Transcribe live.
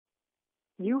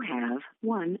You have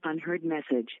one unheard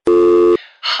message.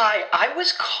 Hi, I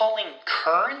was calling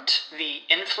Current, the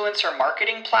influencer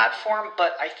marketing platform,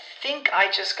 but I think I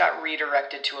just got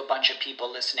redirected to a bunch of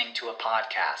people listening to a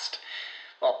podcast.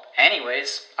 Well,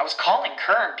 anyways, I was calling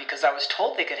Current because I was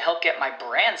told they could help get my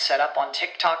brand set up on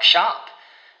TikTok Shop,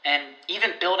 and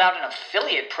even build out an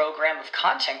affiliate program of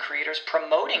content creators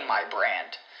promoting my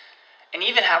brand, and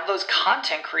even have those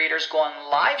content creators go on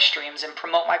live streams and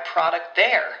promote my product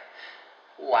there.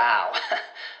 Wow,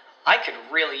 I could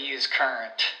really use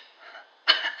Current.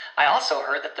 I also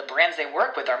heard that the brands they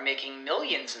work with are making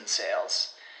millions in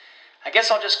sales. I guess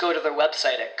I'll just go to their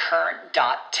website at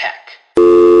current.tech.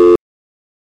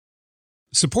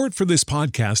 Support for this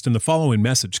podcast and the following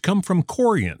message come from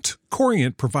Corient.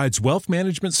 Corient provides wealth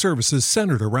management services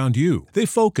centered around you. They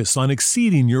focus on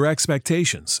exceeding your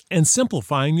expectations and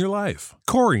simplifying your life.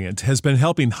 Corient has been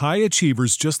helping high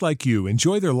achievers just like you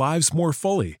enjoy their lives more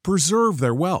fully, preserve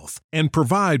their wealth, and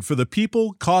provide for the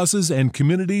people, causes, and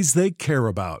communities they care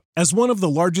about. As one of the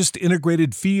largest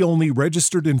integrated fee-only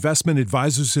registered investment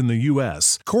advisors in the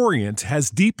U.S., Corient has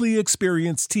deeply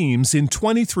experienced teams in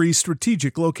 23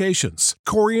 strategic locations.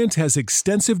 Corient has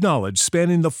extensive knowledge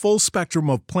spanning the full spectrum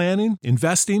of planning,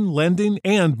 investing, lending,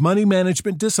 and money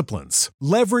management disciplines.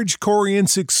 Leverage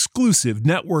Corient's exclusive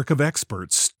network of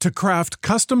experts to craft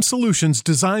custom solutions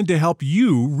designed to help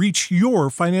you reach your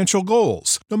financial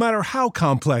goals, no matter how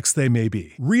complex they may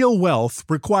be. Real wealth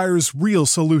requires real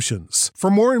solutions. For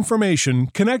more information,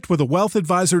 connect with a wealth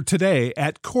advisor today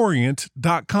at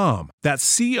Corient.com.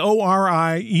 That's Corient.com.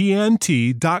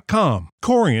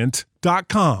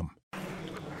 Corient.com.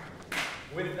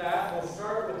 With that, we'll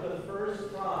start with the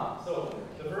first prompt. So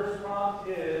the first prompt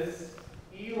is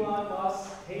Elon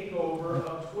Musk's takeover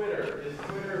of Twitter. Is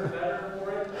Twitter better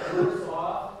for it, worse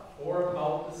off, or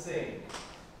about the same?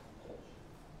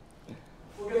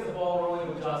 We'll get the ball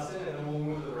rolling with Justin, and then we'll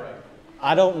move to the right.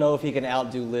 I don't know if he can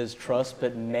outdo Liz Truss,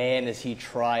 but man, is he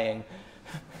trying.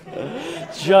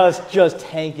 just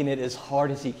tanking it as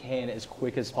hard as he can, as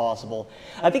quick as possible.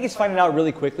 I think he's finding out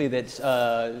really quickly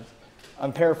that,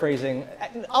 I'm paraphrasing,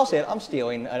 I'll say it, I'm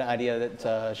stealing an idea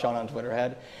that Sean on Twitter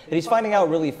had, that he's finding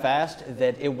out really fast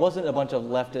that it wasn't a bunch of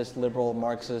leftist, liberal,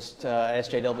 Marxist,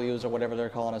 SJWs or whatever they're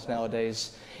calling us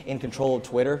nowadays in control of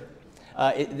Twitter.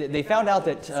 They found out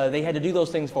that they had to do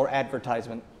those things for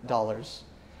advertisement dollars.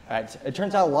 Right. It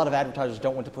turns out a lot of advertisers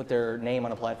don't want to put their name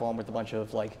on a platform with a bunch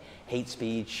of like hate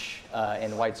speech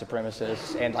and white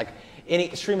supremacists and like any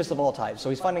extremists of all types. So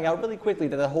he's finding out really quickly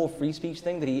that the whole free speech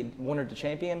thing that he wanted to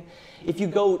champion, if you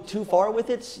go too far with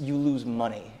it, you lose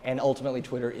money. And ultimately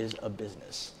Twitter is a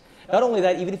business. Not only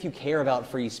that, even if you care about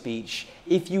free speech,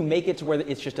 if you make it to where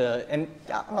it's just and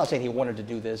I'm not saying he wanted to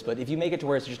do this, but if you make it to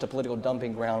where it's just a political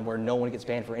dumping ground where no one gets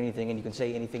banned for anything and you can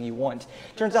say anything you want,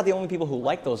 turns out the only people who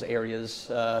like those areas,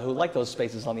 who like those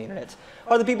spaces on the internet,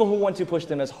 are the people who want to push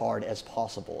them as hard as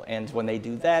possible. And when they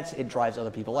do that, it drives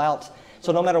other people out.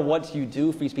 So no matter what you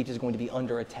do, free speech is going to be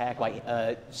under attack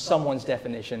by someone's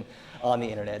definition on the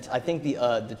internet. I think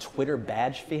the Twitter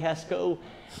badge fiasco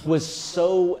was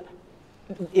so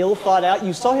ill thought out.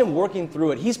 You saw him working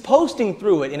through it. He's posting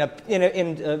through it in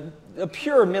a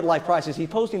pure midlife crisis. He's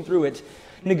posting through it,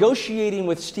 negotiating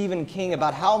with Stephen King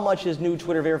about how much his new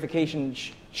Twitter verification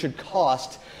should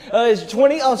cost. Is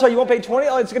 20? Oh, sorry, you won't pay 20?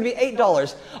 Oh, it's going to be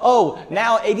 $8. Oh,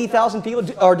 now 80,000 people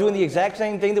are doing the exact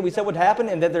same thing that we said would happen,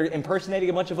 and that they're impersonating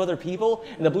a bunch of other people,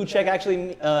 and the blue check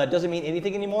actually doesn't mean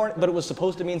anything anymore, but it was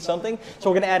supposed to mean something. So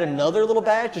we're going to add another little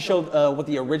badge to show what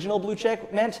the original blue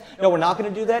check meant. No, we're not going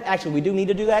to do that. Actually, we do need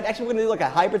to do that. Actually, we're going to do like a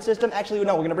hybrid system. Actually,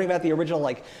 no, we're going to bring back the original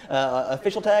like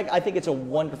official tag. I think it's a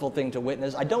wonderful thing to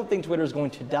witness. I don't think Twitter is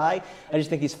going to die. I just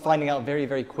think he's finding out very,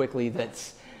 very quickly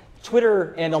that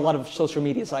Twitter and a lot of social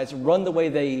media sites run the way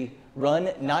they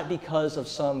run, not because of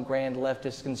some grand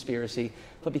leftist conspiracy,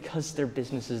 but because they're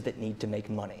businesses that need to make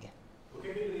money. We'll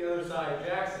kick it to the other side.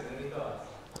 Jackson, any thoughts?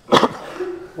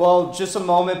 Well, just a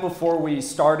moment before we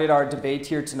started our debate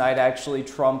here tonight, actually,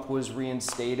 Trump was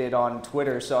reinstated on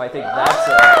Twitter, so I think that's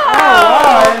a... Oh,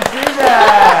 wow, I didn't see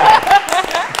that!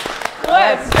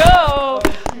 Let's go!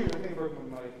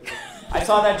 I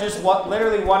saw that just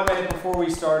literally 1 minute before we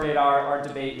started our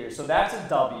debate here. So that's a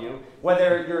W.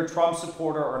 Whether you're a Trump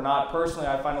supporter or not, personally,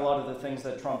 I find a lot of the things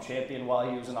that Trump championed while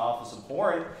he was in office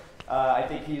abhorrent. I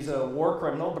think he's a war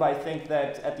criminal, but I think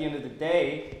that at the end of the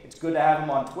day, it's good to have him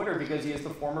on Twitter because he is the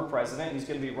former president. He's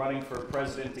going to be running for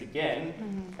president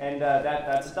again, and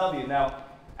that's a W. Now,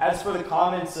 as for the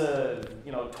comments of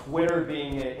Twitter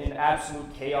being in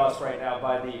absolute chaos right now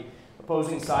by the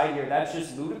opposing side here, that's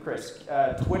just ludicrous.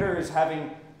 Twitter is having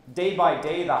day by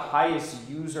day the highest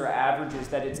user averages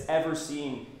that it's ever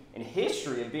seen in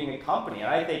history of being a company. And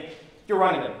I think if you're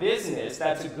running a business,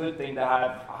 that's a good thing to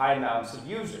have high amounts of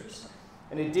users.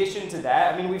 In addition to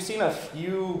that, I mean, we've seen a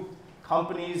few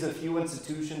companies, a few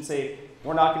institutions say,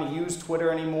 we're not going to use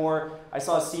Twitter anymore. I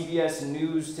saw CBS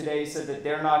News today said that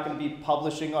they're not going to be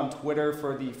publishing on Twitter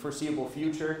for the foreseeable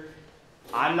future.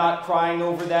 I'm not crying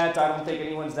over that. I don't think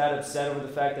anyone's that upset over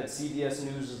the fact that CBS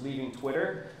News is leaving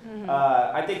Twitter.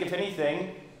 I think if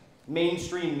anything,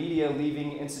 mainstream media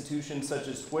leaving institutions such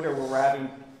as Twitter, where we're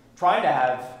trying to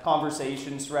have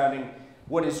conversations surrounding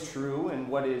what is true and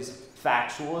what is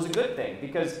factual, is a good thing.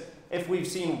 Because if we've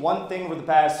seen one thing over the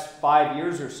past 5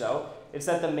 years or so, it's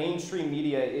that the mainstream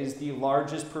media is the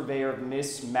largest purveyor of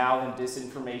mal, and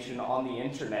disinformation on the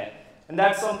internet. And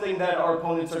that's something that our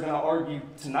opponents are going to argue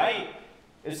tonight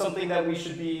is something that we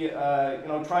should be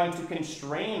trying to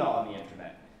constrain on the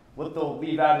internet. What they'll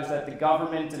leave out is that the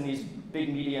government and these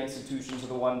big media institutions are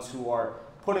the ones who are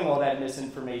putting all that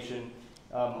misinformation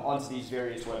onto these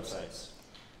various websites.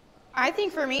 I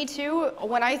think for me too,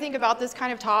 when I think about this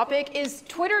kind of topic, is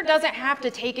Twitter doesn't have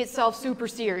to take itself super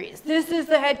serious. This is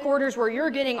the headquarters where you're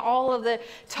getting all of the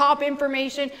top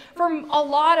information. For a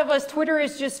lot of us, Twitter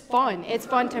is just fun. It's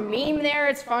fun to meme there,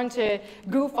 it's fun to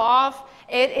goof off.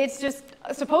 It's just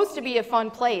supposed to be a fun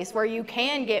place where you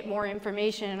can get more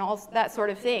information and all that sort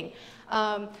of thing.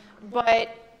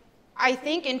 But I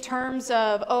think in terms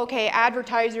of, okay,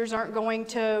 advertisers aren't going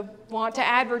to want to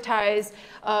advertise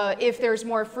if there's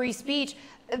more free speech.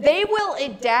 They will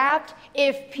adapt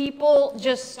if people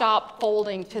just stop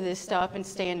folding to this stuff and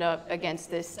stand up against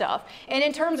this stuff. And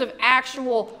in terms of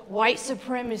actual white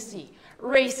supremacy,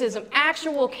 racism,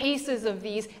 actual cases of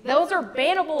these, those are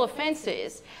bannable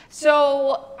offenses.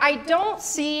 So I don't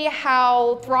see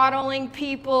how throttling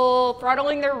people,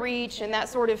 throttling their reach and that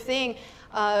sort of thing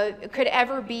could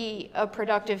ever be a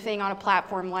productive thing on a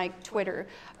platform like Twitter,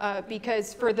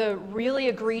 because for the really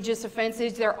egregious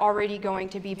offenses, they're already going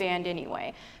to be banned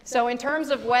anyway. So in terms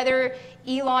of whether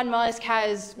Elon Musk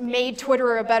has made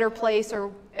Twitter a better place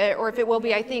or if it will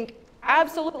be, I think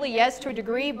absolutely yes to a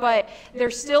degree, but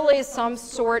there still is some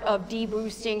sort of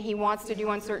deboosting he wants to do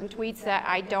on certain tweets that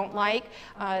I don't like.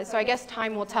 So I guess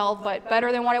time will tell, but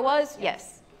better than what it was,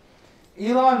 yes.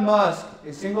 Elon Musk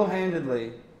is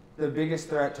single-handedly the biggest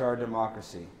threat to our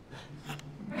democracy.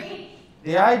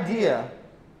 The idea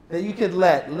that you could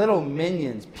let little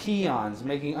minions, peons,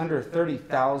 making under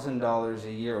 $30,000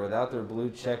 a year without their blue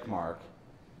check mark,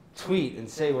 tweet and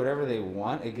say whatever they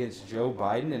want against Joe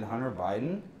Biden and Hunter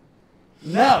Biden?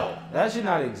 No, that should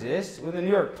not exist. When the New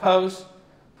York Post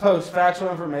posts factual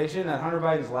information that Hunter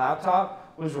Biden's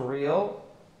laptop was real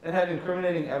and had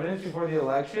incriminating evidence before the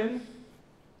election,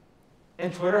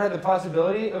 and Twitter had the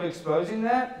possibility of exposing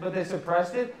that, but they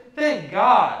suppressed it, thank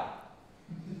God.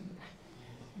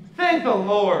 Thank the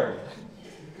Lord.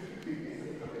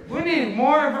 We need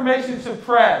more information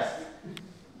suppressed.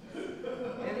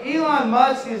 And Elon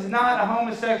Musk is not a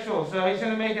homosexual, so he's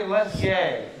going to make it less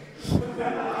gay.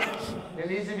 It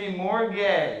needs to be more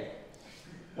gay.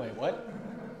 Wait, what?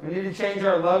 We need to change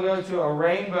our logo to a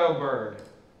rainbow bird.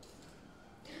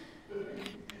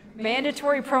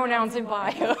 Mandatory pronouns in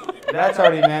bio. That's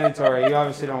already mandatory. You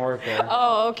obviously don't work there.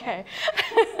 Oh, okay.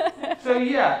 So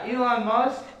yeah, Elon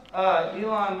Musk,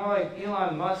 more like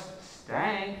Elon Musk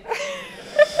stank.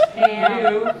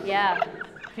 P.U. Yeah.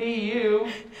 P.U.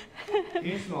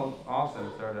 You smell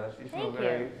awesome, Stardust. You smell Thank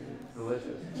very you.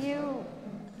 delicious.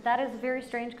 That is a very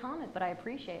strange comment, but I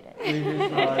appreciate it. You do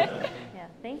smell like Yeah,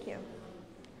 thank you.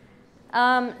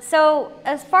 So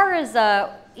as far as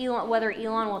whether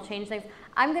Elon will change things,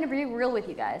 I'm going to be real with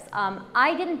you guys.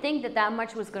 I didn't think that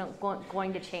much was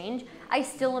going to change. I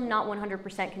still am not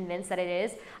 100% convinced that it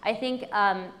is. I think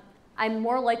I'm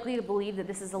more likely to believe that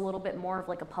this is a little bit more of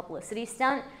like a publicity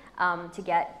stunt to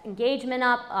get engagement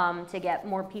up, to get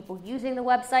more people using the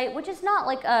website, which is not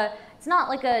like it's not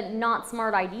like a not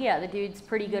smart idea. The dude's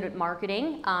pretty good at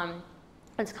marketing.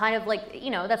 It's kind of like,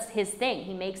 that's his thing.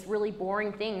 He makes really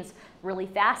boring things really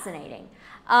fascinating.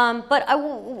 But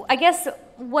I guess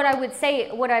what I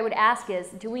would ask is,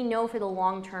 do we know for the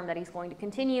long term that he's going to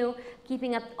continue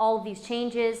keeping up all of these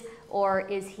changes, or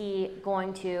is he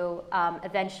going to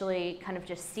eventually kind of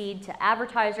just cede to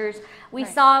advertisers? We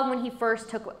saw when he first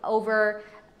took over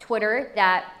Twitter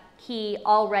that he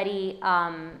already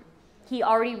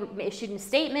issued a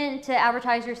statement to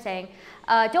advertisers saying,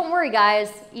 don't worry guys,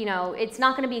 it's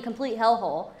not going to be a complete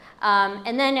hellhole.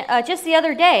 And then just the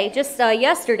other day,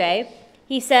 yesterday,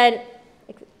 he said,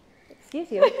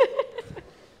 excuse you.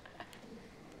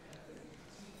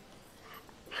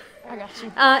 I got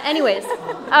you. Anyways,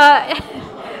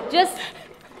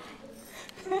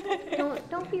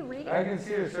 Don't be reading. I can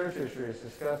see your search history. It's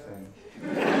disgusting.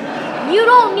 You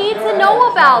don't need to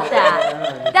know about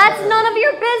that. That's none of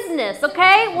your business,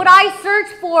 okay? What I search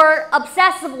for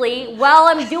obsessively while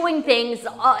I'm doing things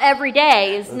every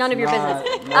day is none of your business.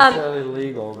 It's not necessarily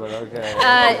legal, but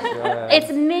okay.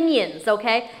 It's minions,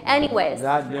 okay? Anyways.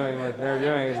 Not doing what they're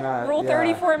doing is not. Rule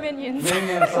 34 minions.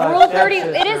 Rule 30.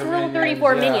 It is Rule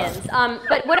 34 minions.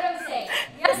 But what I'm saying,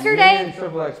 yesterday. Minion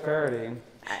triple X parody.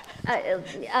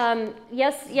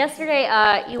 Yesterday,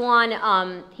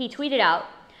 Elon, he tweeted out,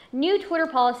 new Twitter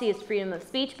policy is freedom of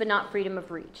speech, but not freedom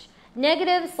of reach.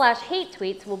 Negative/hate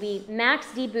tweets will be max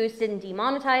deboosted and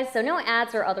demonetized, so no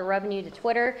ads or other revenue to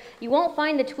Twitter. You won't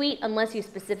find the tweet unless you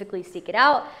specifically seek it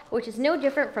out, which is no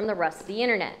different from the rest of the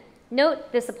internet.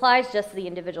 Note, this applies just to the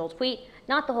individual tweet,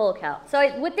 not the whole account.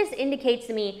 So what this indicates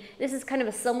to me, this is kind of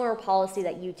a similar policy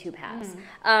that YouTube has.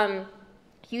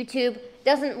 YouTube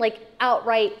doesn't like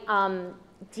outright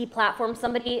deplatform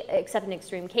somebody except in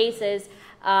extreme cases.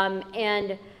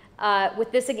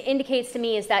 What this indicates to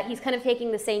me is that he's kind of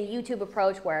taking the same YouTube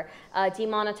approach where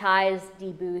demonetize,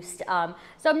 deboost.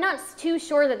 So I'm not too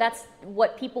sure that that's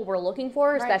what people were looking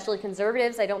for, especially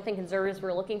conservatives. I don't think conservatives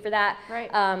were looking for that. Right.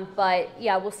 But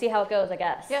yeah, we'll see how it goes, I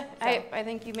guess. Yeah, So, I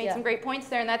think you made some great points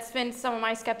there, and that's been some of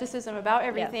my skepticism about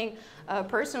everything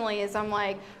personally is I'm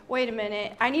like, wait a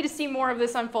minute, I need to see more of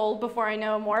this unfold before I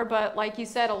know more, but like you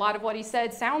said, a lot of what he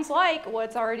said sounds like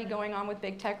what's already going on with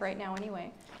big tech right now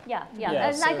anyway. Yeah. Yeah,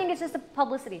 And I think it's just a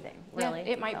publicity thing, really.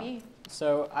 Yeah, it might be.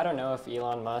 So I don't know if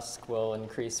Elon Musk will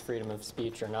increase freedom of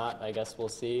speech or not. I guess we'll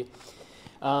see.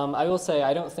 I will say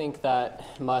I don't think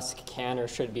that Musk can or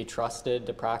should be trusted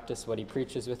to practice what he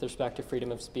preaches with respect to freedom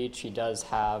of speech. He does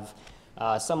have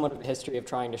somewhat of a history of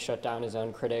trying to shut down his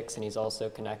own critics, and he's also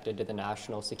connected to the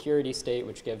national security state,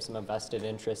 which gives him a vested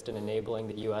interest in enabling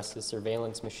the U.S.'s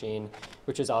surveillance machine,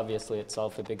 which is obviously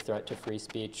itself a big threat to free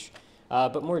speech.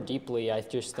 But more deeply, I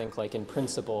just think, like in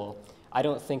principle, I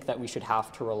don't think that we should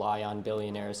have to rely on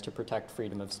billionaires to protect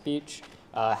freedom of speech.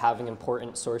 Having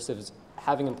important sources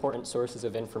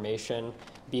of information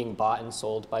being bought and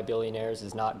sold by billionaires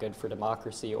is not good for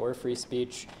democracy or free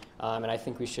speech. And I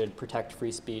think we should protect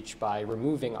free speech by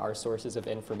removing our sources of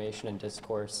information and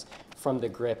discourse from the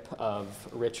grip of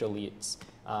rich elites,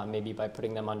 maybe by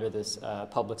putting them under this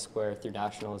public square through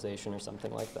nationalization or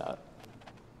something like that.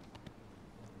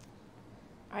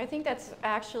 I think that's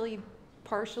actually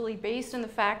partially based on the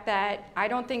fact that I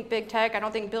don't think big tech, I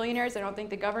don't think billionaires, I don't think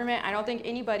the government, I don't think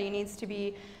anybody needs to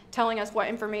be telling us what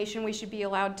information we should be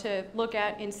allowed to look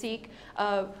at and seek.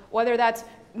 Whether that's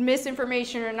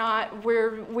misinformation or not,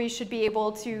 we should be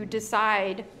able to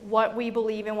decide what we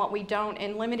believe and what we don't,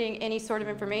 and limiting any sort of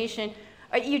information.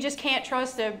 You just can't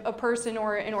trust a person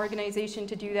or an organization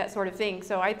to do that sort of thing.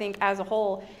 So I think as a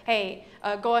whole, hey,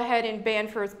 go ahead and ban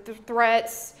for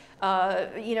threats,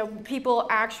 people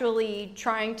actually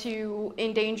trying to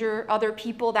endanger other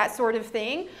people, that sort of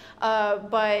thing.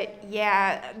 But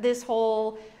yeah, this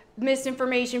whole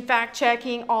misinformation, fact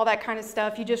checking, all that kind of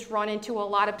stuff, you just run into a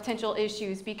lot of potential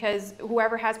issues because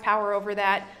whoever has power over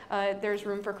that, there's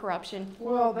room for corruption.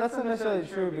 Well, that's not necessarily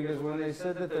true because when they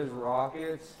said that there's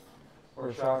rockets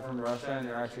were shot from Russia and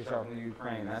they're actually shot from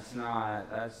Ukraine, that's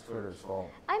Twitter's fault.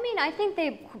 I mean, I think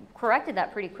they corrected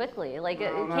that pretty quickly. Like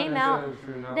it came out.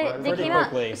 They came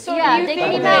out. So yeah, they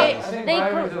came out. I think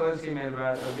Vladimir Zelensky made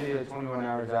about a video 21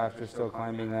 hours after, still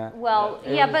claiming that. Well,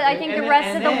 yeah, but I think the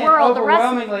rest of the world,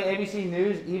 overwhelmingly, ABC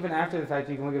News, even after the fact,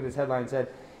 you can look at this headline, said,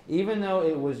 even though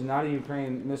it was not a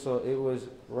Ukraine missile, it was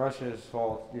Russia's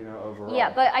fault, overall.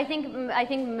 Yeah, but I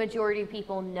think majority of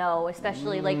people know,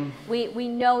 especially like we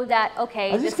know that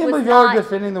okay, this was not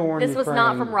defending the war in this Ukraine. was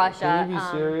not from Russia. Can you be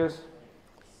serious?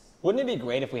 Wouldn't it be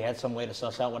great if we had some way to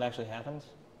suss out what actually happened?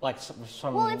 Like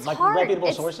some well, it's like hard.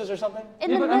 reputable sources or something?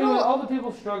 In the but middle, I mean, all the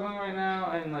people struggling right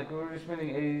now, and like we're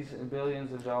spending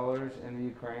billions of dollars in the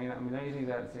Ukraine. I mean, don't you think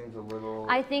that seems a little?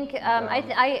 I think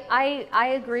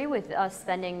I agree with us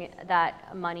spending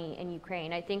that money in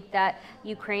Ukraine. I think that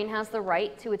Ukraine has the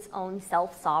right to its own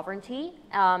self-sovereignty,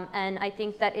 and I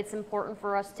think that it's important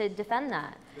for us to defend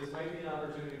that. This might be an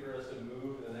opportunity for us to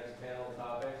move to the next panel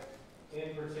topic.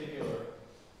 In particular,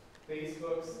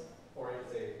 Facebook's, or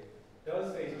I'd say,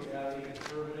 does Facebook have any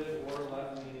conservative or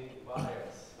left-leaning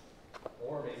bias?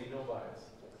 Or maybe no bias?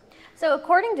 So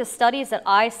according to studies that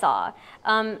I saw,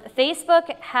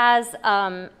 Facebook has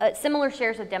similar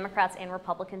shares of Democrats and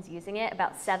Republicans using it,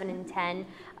 about 7 and 10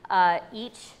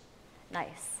 each.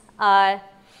 Nice.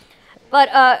 But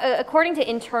according to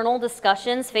internal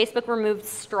discussions, Facebook removed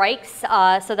strikes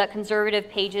so that conservative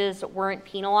pages weren't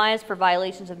penalized for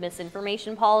violations of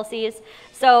misinformation policies.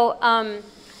 So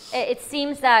it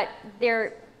seems that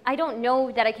I don't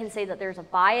know that I can say that there's a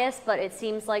bias, but it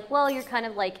seems like, well, you're kind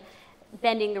of like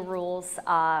bending the rules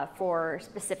for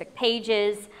specific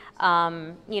pages.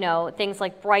 You know, things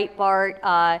like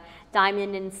Breitbart,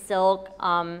 Diamond and Silk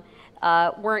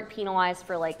weren't penalized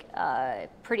for like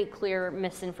pretty clear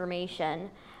misinformation.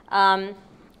 And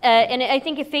I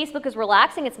think if Facebook is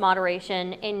relaxing its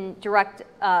moderation in direct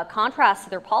contrast to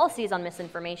their policies on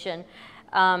misinformation,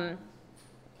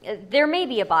 there may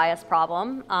be a bias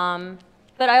problem.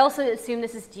 But I also assume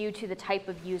this is due to the type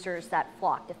of users that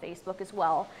flock to Facebook as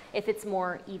well, if it's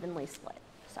more evenly split.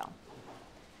 So.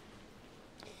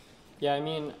 Yeah, I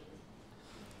mean,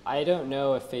 I don't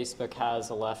know if Facebook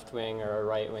has a left-wing or a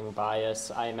right-wing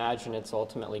bias. I imagine it's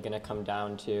ultimately going to come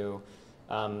down to,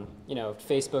 you know,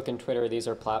 Facebook and Twitter, these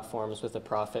are platforms with a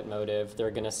profit motive. They're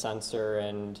going to censor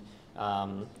and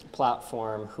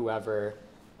platform whoever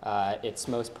it's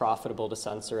most profitable to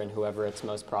censor and whoever it's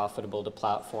most profitable to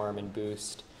platform and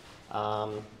boost.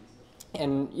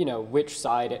 And you know, which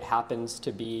side it happens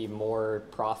to be more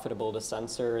profitable to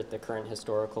censor at the current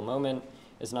historical moment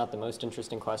is not the most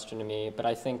interesting question to me, but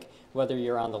I think whether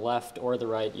you're on the left or the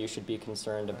right, you should be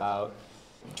concerned about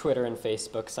Twitter and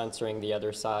Facebook censoring the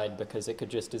other side, because it could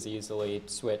just as easily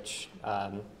switch.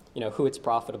 You know, who it's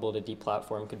profitable to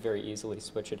deplatform could very easily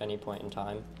switch at any point in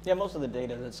time. Yeah, most of the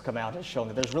data that's come out has shown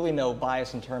that there's really no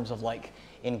bias in terms of like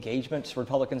engagement.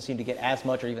 Republicans seem to get as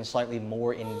much or even slightly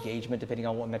more engagement depending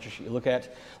on what metrics you look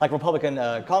at. Like Republican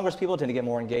Congress people tend to get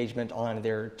more engagement on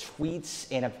their tweets,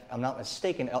 and if I'm not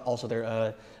mistaken, also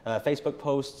their Facebook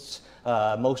posts.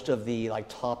 Most of the like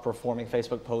top performing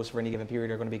Facebook posts for any given period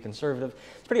are going to be conservative.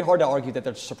 It's pretty hard to argue that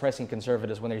they're suppressing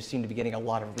conservatives when they seem to be getting a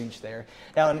lot of reach there.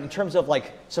 Now, in terms of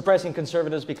like suppressing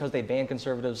conservatives because they ban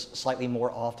conservatives slightly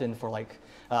more often for like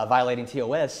violating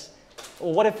TOS,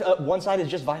 well, what if one side is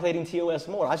just violating TOS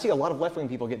more? I see a lot of left-wing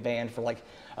people get banned for like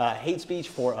hate speech,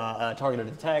 for targeted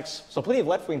attacks. So plenty of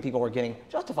left-wing people are getting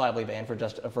justifiably banned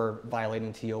for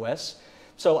violating TOS.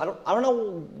 So I don't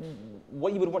know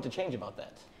what you would want to change about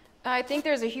that. I think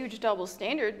there's a huge double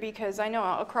standard, because I know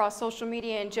across social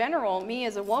media in general, me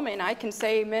as a woman, I can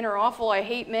say men are awful, I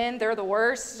hate men, they're the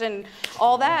worst, and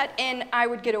all that, and I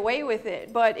would get away with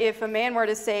it. But if a man were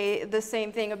to say the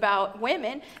same thing about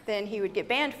women, then he would get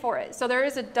banned for it. So there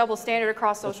is a double standard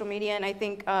across social media, and I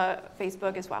think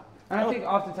Facebook as well. And I think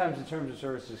oftentimes the terms of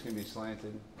services can be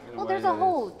slanted. Well, there's a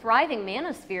whole thriving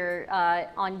manosphere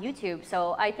on YouTube,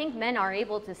 so I think men are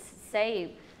able to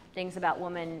say things about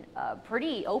women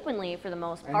pretty openly for the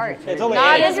most part.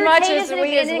 Not as much as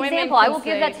we as women. Example, I will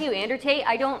give that to you. Andrew Tate,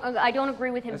 I don't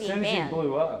agree with him being banned.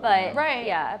 Blew up. But right.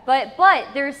 yeah, but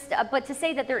to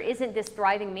say that there isn't this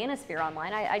thriving manosphere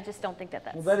online, I just don't think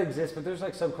that's. Well, that exists, but there's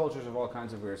like subcultures of all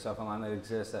kinds of weird stuff online that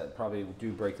exist that probably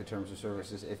do break the terms of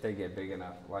services if they get big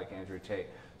enough, like Andrew Tate.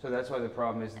 So that's why the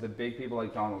problem is the big people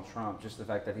like Donald Trump, just the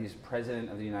fact that he's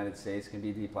president of the United States can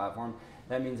be deplatformed.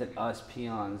 That means that us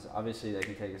peons, obviously they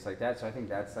can take us like that. So I think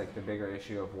that's like the bigger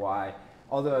issue of why,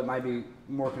 although it might be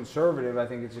more conservative, I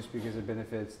think it's just because it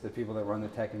benefits the people that run the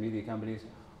tech and media companies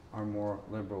are more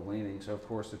liberal leaning. So of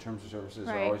course the terms of services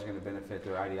are always going to benefit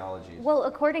their ideologies. Well,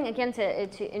 according again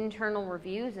to internal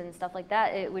reviews and stuff like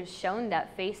that, it was shown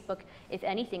that Facebook, if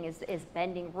anything, is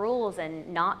bending rules and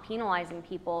not penalizing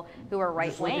people who are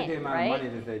right wing. Just look at the amount of money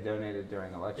that they donated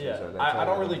during elections. Yeah, so I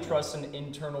don't really trust an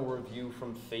internal review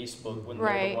from Facebook when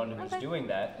they're the one who's doing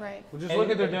that. Right. Well, just look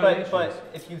at their donations. But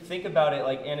if you think about it,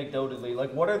 like anecdotally,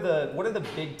 like what are the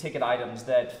big ticket items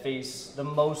that face the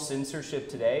most censorship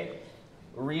today?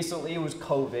 Recently, it was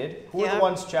COVID. Who are the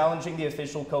ones challenging the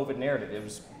official COVID narrative? It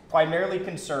was primarily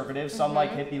conservative, some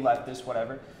like hippie leftists,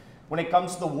 whatever. When it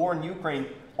comes to the war in Ukraine,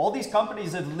 all these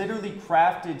companies have literally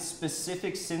crafted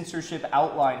specific censorship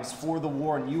outlines for the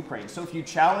war in Ukraine. So if you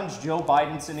challenge Joe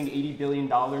Biden sending $80 billion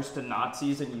to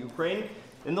Nazis in Ukraine,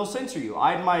 then they'll censor you.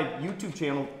 I had my YouTube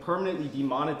channel permanently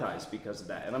demonetized because of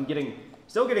that. And I'm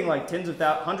still getting like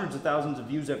hundreds of thousands of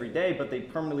views every day, but they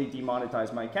permanently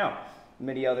demonetized my account.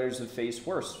 Many others have faced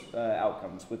worse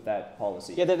outcomes with that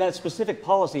policy. Yeah, that specific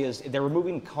policy is they're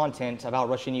removing content about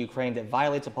Russia and Ukraine that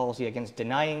violates a policy against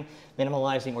denying,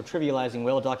 minimalizing, or trivializing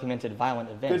well-documented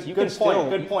violent events.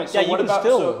 Good point. So what about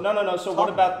what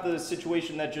about the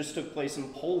situation that just took place in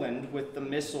Poland with the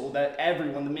missile that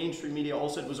everyone, the mainstream media, all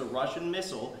said was a Russian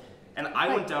missile? And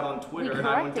I went out on Twitter and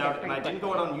I didn't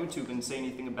go out on YouTube and say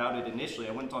anything about it initially.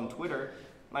 I went on Twitter.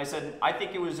 And I said, I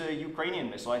think it was a Ukrainian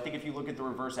missile. I think if you look at the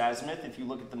reverse azimuth, if you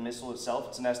look at the missile itself,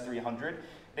 it's an S-300.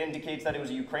 It indicates that it was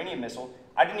a Ukrainian missile.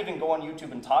 I didn't even go on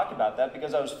YouTube and talk about that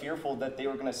because I was fearful that they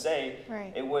were going to say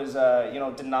it was,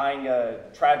 denying a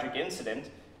tragic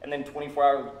incident. And then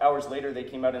 24 hours later, they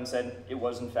came out and said it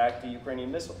was, in fact, a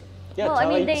Ukrainian missile. Yeah, Well, I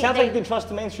mean, it sounds like you can trust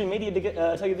the mainstream media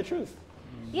to tell you the truth.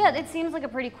 Yeah, it seems like a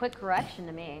pretty quick correction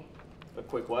to me. A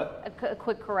quick what? A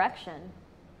quick correction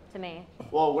to me.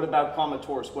 Well, what about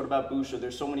Kramatorsk? What about Bushehr?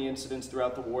 There's so many incidents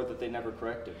throughout the war that they never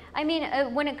corrected. I mean,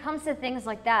 when it comes to things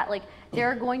like that, like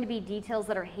there are going to be details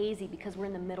that are hazy because we're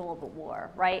in the middle of a war,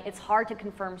 right? It's hard to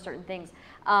confirm certain things.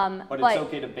 But it's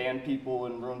okay to ban people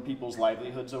and ruin people's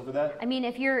livelihoods over that? I mean,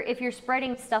 if you're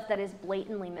spreading stuff that is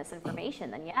blatantly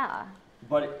misinformation, then yeah.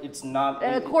 But it's not.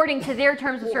 According to their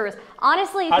terms of service.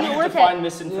 Honestly, How do you define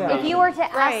misinformation? if you were to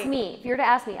ask me,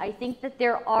 I think that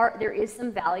there is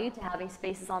some value to having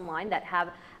spaces online that have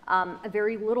a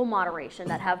very little moderation,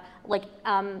 that have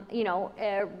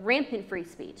rampant free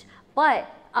speech. But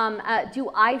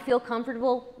do I feel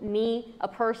comfortable, me, a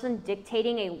person,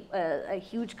 dictating a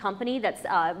huge company that's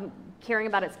caring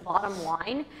about its bottom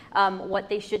line, what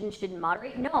they should and shouldn't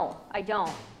moderate? No, I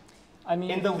don't. I mean,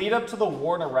 in the lead up to the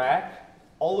war in Iraq,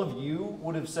 all of you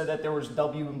would have said that there was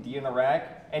WMD in Iraq,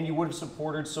 and you would have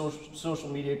supported social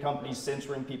media companies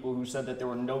censoring people who said that there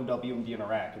were no WMD in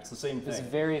Iraq. It's the same thing. It's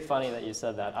very funny that you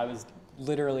said that. I was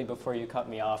literally, before you cut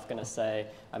me off, going to say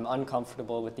I'm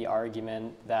uncomfortable with the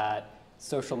argument that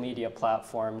social media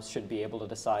platforms should be able to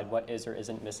decide what is or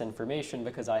isn't misinformation,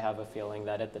 because I have a feeling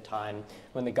that at the time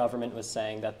when the government was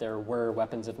saying that there were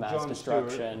weapons of mass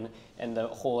destruction and the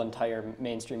whole entire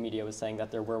mainstream media was saying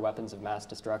that there were weapons of mass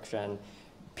destruction,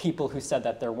 people who said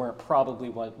that there weren't probably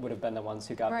would have been the ones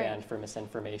who got banned for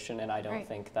misinformation, and I don't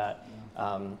think that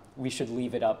we should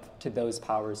leave it up to those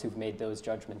powers who've made those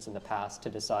judgments in the past to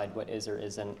decide what is or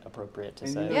isn't appropriate to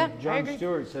say. You know, Jon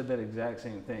Stewart said that exact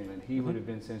same thing, that he would have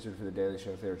been censored for The Daily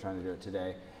Show if they were trying to do it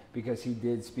today, because he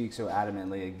did speak so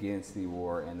adamantly against the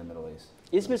war in the Middle East.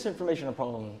 Is misinformation a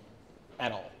problem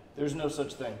at all? There's no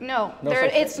such thing. No,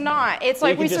 it's not. It's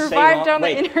like we survived on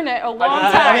the internet a long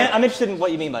time. I'm interested in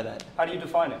what you mean by that. How do you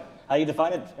define it? How do you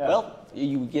define it? Yeah. Well,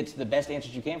 you get the best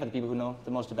answers you can for the people who know the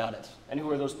most about it. And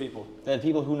who are those people? The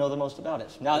people who know the most about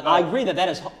it. Now, I agree that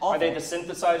is awful. Are they the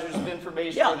synthesizers of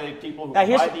information? Yeah. Are they people who now,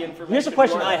 provide the information? Here's a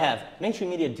question I have. Mainstream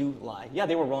media do lie. Yeah,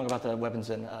 they were wrong about the weapons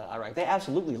in Iraq. They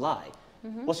absolutely lie.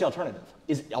 What's the alternative?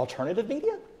 Is alternative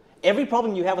media? Every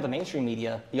problem you have with the mainstream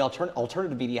media, the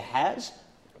alternative media has,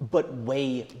 but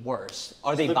way worse.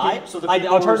 Are they biased?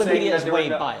 Alternative media is way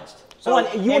biased. So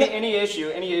any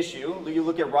issue, you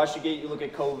look at Russiagate, you look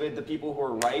at COVID, the people who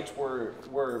are right were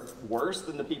worse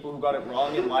than the people who got it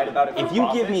wrong and lied about it for If you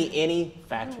give me any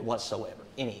fact whatsoever,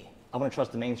 I'm going to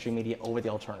trust the mainstream media over the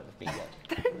alternative media.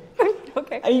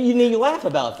 Okay. You laugh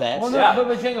about that. Well, no,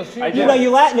 but Jingles,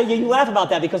 you laugh about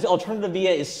that because the alternative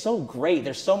media is so great.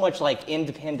 There's so much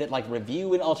independent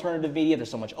review in alternative media.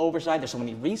 There's so much oversight. There's so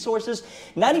many resources.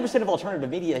 90% of alternative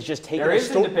media is just taking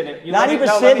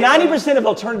 90% of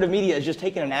alternative media is just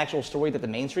taking an actual story that the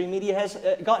mainstream media has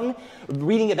gotten,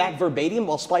 reading it back verbatim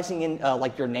while splicing in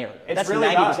your narrative. That's really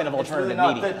 90% of alternative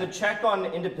media. The check on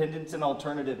independence and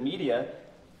alternative media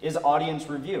is audience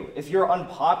review. If you're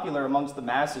unpopular amongst the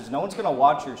masses, no one's going to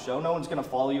watch your show, no one's going to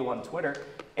follow you on Twitter.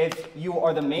 If you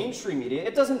are the mainstream media,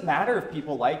 it doesn't matter if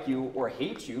people like you or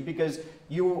hate you, because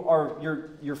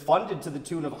you're funded to the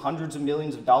tune of hundreds of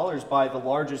millions of dollars by the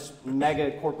largest mega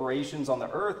corporations on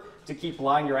the earth to keep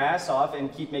lying your ass off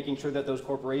and keep making sure that those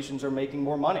corporations are making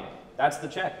more money. That's the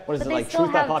check. What is it,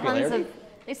 truth by popularity?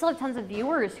 They still have tons of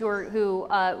viewers who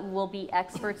will be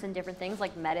experts in different things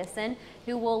like medicine,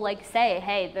 who will say,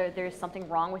 hey, there's something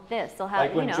wrong with this. They'll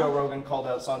have, when Joe Rogan called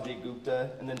out Sanjay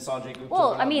Gupta, and then Sanjay Gupta.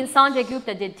 Well, Sanjay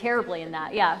Gupta did terribly in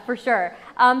that, yeah, for sure.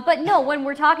 But no, when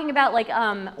we're talking about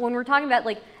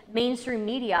mainstream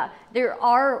media, there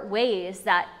are ways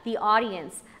that the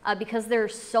audience, because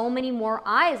there's so many more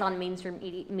eyes on mainstream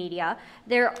media,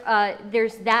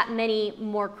 there's that many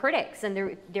more critics,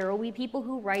 and there will be people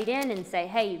who write in and say,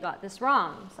 hey, you got this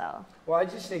wrong. So. Well, I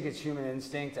just think it's human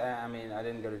instinct. I mean, I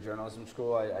didn't go to journalism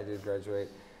school. I did graduate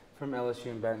from LSU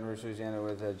in Baton Rouge, Louisiana,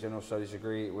 with a general studies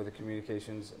degree with a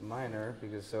communications minor,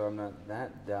 so I'm not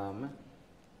that dumb.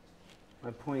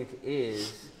 My point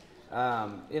is,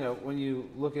 when you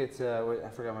look at, I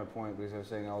forgot my point because I was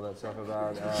saying all that stuff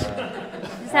about.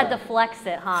 Just had to flex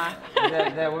it, huh?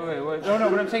 Wait. No,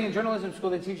 but I'm saying in journalism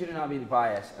school they teach you to not be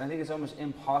biased. And I think it's almost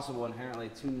impossible inherently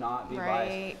to not be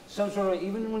biased. Some sort of,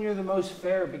 even when you're the most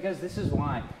fair, because this is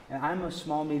why. And I'm a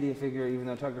small media figure, even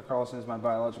though Tucker Carlson is my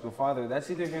biological father. That's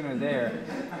neither here nor there.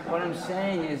 What I'm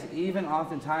saying is, even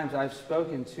oftentimes I've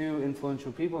spoken to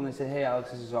influential people and they say, hey,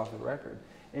 Alex, this is off the record.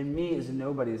 And me as a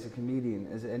nobody, as a comedian,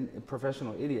 as a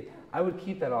professional idiot, I would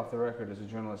keep that off the record as a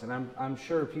journalist. And I'm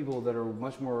sure people that are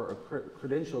much more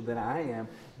credentialed than I am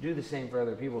do the same for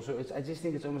other people. So I just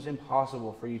think it's almost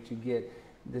impossible for you to get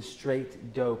the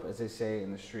straight dope, as they say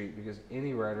in the street, because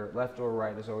any writer, left or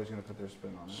right, is always going to put their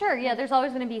spin on it. Sure, yeah, there's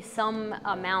always going to be some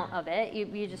amount of it.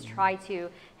 You just try to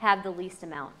have the least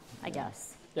amount, I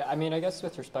guess. Yeah, I mean, I guess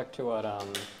with respect to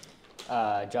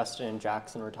what Justin and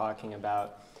Jackson were talking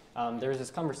about, there was this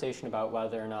conversation about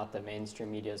whether or not the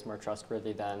mainstream media is more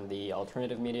trustworthy than the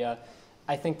alternative media.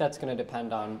 I think that's going to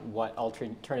depend on what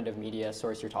alternative media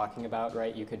source you're talking about,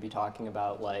 right? You could be talking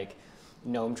about like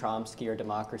Noam Chomsky or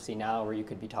Democracy Now!, or you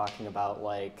could be talking about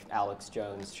like Alex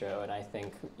Jones' show. And I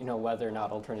think, you know, whether or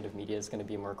not alternative media is going to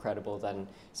be more credible than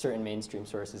certain mainstream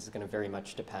sources is going to very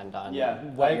much depend on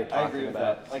what you're talking I agree with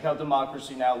about. that. Like how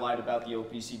Democracy Now! Lied about the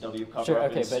OPCW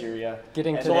cover-up in Syria.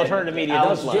 Getting And to then alternative media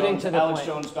Alex does lie. Getting to the Alex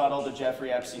point. Jones got all the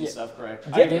Jeffrey Epstein Yeah. stuff correct.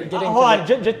 Hold on,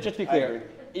 just to be clear.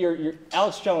 Your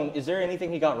Alex Jones, is there anything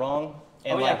he got wrong?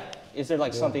 And is there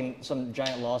like some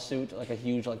giant lawsuit, like a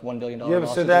huge like $1 billion Yeah, but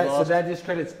lawsuit? so that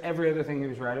discredits every other thing he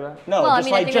was right about? No, Well, I just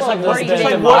mean, I like think just it like was just pretty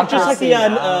like good what just like the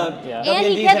Yeah. And he WMDs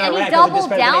in did, and Iraq he doesn't doubled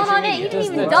discredit down mainstream on it. He media.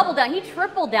 didn't even double down. He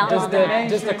tripled down Does on the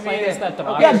that. claim is that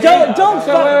Democracy Yeah, don't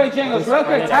Wait, Jingles, real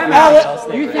quick, time Alex-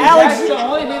 out. You think Alex- that's the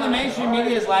only thing the mainstream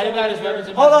media has lied about is weapons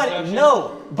of Hold mass on, destruction?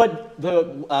 no. But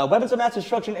the weapons of mass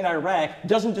destruction in Iraq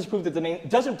doesn't prove that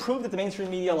the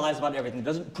mainstream media lies about everything. It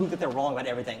doesn't prove that they're wrong about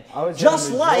everything. I would say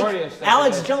Just the like majority of stuff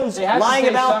Alex it is. Jones They have to lying say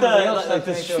about some real the stuff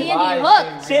to make Sandy their lies Hook.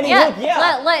 seem real. Sandy Yeah, Hook,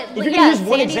 yeah. If you can use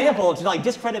one Sandy example to like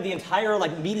discredit the entire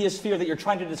like media sphere that you're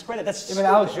trying to discredit, that's Yeah, but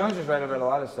Alex Jones is right about a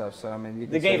lot of stuff, so I mean, you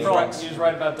can the gay say frogs. He was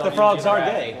right about The frogs are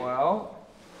gay. Well,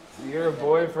 you're a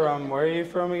boy from, where are you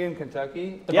from again?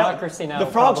 Kentucky? Democracy Now! The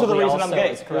frogs are the probably reason I'm also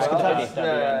gay. is correct Well, about that's the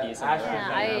WMDs in Iraq.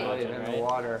 astrogen in the Right.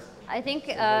 water. I think,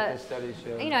 Is what the studies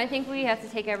show. you know, I think we have to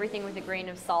take everything with a grain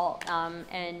of salt.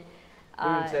 And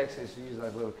Here in Texas, you use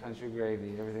like little country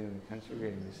gravy, everything in the country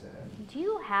gravy said. do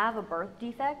you have a birth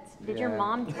defect? Did your Yeah.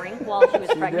 mom drink while she was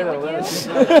She did pregnant a with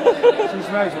you? little. She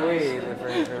smokes weed,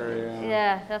 for sure, yeah.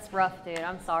 Yeah, that's rough, dude.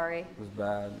 I'm sorry. It was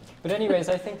bad. But anyways,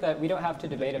 I think that we don't have to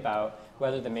debate about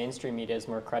whether the mainstream media is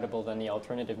more credible than the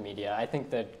alternative media. I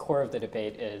think the core of the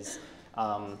debate is,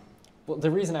 well, the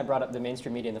reason I brought up the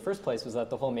mainstream media in the first place was that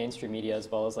the whole mainstream media,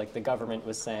 as well as like the government,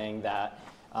 was saying that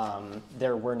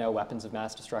there were no weapons of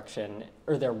mass destruction,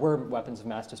 or there were weapons of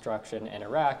mass destruction in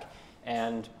Iraq,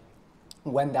 and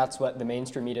when that's what the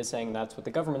mainstream media is saying, that's what the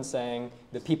government's saying,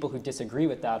 the people who disagree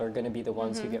with that are going to be the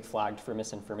ones who get flagged for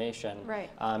misinformation. Right.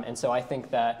 And so I think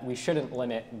that we shouldn't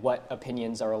limit what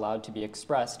opinions are allowed to be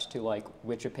expressed to like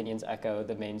which opinions echo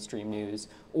the mainstream news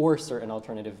or certain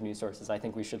alternative news sources. I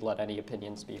think we should let any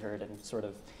opinions be heard and sort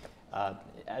of,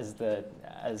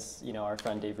 as you know, our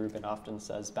friend Dave Rubin often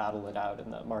says, battle it out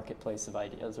in the marketplace of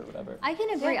ideas or whatever. I can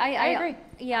agree. Yeah, I agree.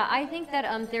 Yeah, I think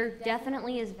that there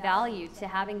definitely is value to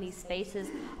having these spaces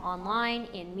online,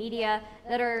 in media,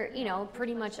 that are, you know,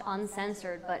 pretty much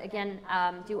uncensored. But again,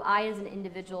 do I as an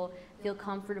individual feel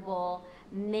comfortable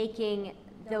making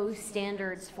those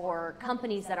standards for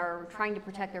companies that are trying to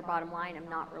protect their bottom line? I'm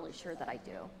not really sure that I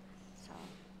do. So.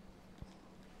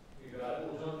 You got it.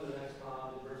 We'll jump to the next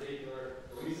comment. In particular,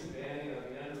 the recent banning of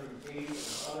the Andrew Tate and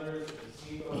others of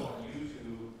Sneeko on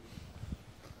YouTube.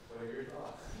 What are your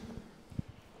thoughts?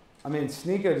 I mean,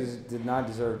 Sneeko did not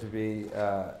deserve to be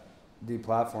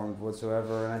deplatformed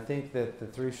whatsoever, and I think that the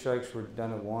 3 strikes were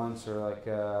done at once, or like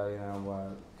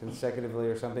consecutively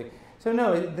or something. So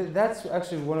no, that's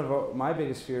actually one of my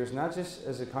biggest fears, not just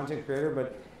as a content creator,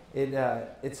 but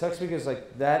it sucks because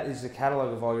like that is the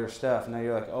catalog of all your stuff. Now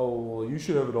you're like, oh, well, you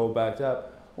should have it all backed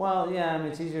up. Well, yeah, I mean,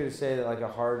 it's easier to say that like a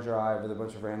hard drive with a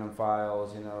bunch of random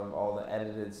files, you know, all the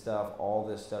edited stuff, all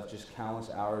this stuff, just countless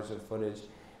hours of footage.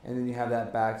 And then you have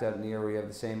that backed up near where you have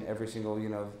the same every single, you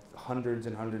know, hundreds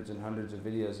and hundreds and hundreds of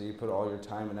videos that you put all your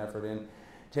time and effort in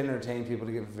to entertain people,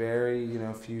 to get very, you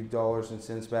know, few dollars and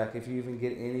cents back, if you even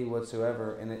get any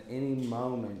whatsoever. And at any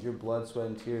moment, your blood, sweat,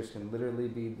 and tears can literally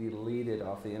be deleted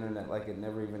off the internet like it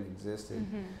never even existed.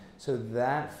 Mm-hmm. So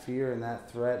that fear and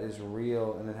that threat is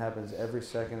real, and it happens every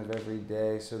second of every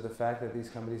day. So the fact that these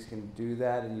companies can do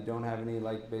that, and you don't have any,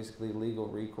 like, basically legal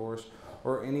recourse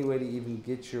or any way to even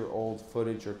get your old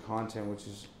footage or content, which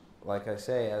is, like I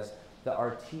say, as the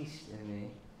artiste in me,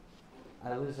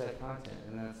 I lose that content,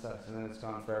 and that sucks, and then it's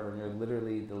gone forever, and you're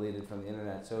literally deleted from the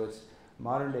internet. So it's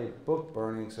modern day book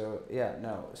burning. So yeah,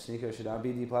 no, Sneeko should not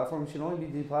be deplatformed. It should only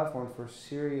be deplatformed for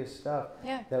serious stuff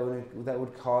that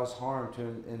would cause harm,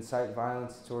 to incite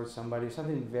violence towards somebody,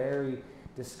 something very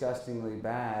disgustingly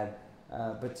bad.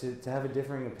 But to have a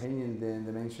differing opinion than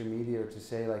the mainstream media, or to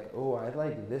say like, oh, I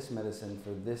like this medicine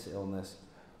for this illness,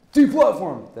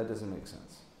 deplatform, that doesn't make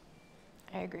sense.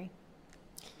 I agree.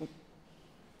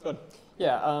 Good.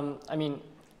 Yeah, I mean,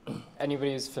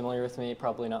 anybody who's familiar with me,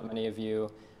 probably not many of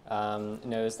you,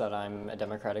 knows that I'm a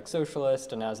democratic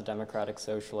socialist, and as a democratic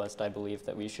socialist, I believe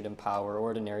that we should empower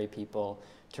ordinary people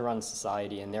to run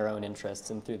society in their own interests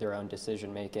and through their own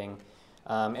decision making.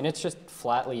 And it's just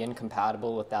flatly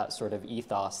incompatible with that sort of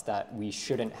ethos that we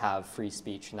shouldn't have free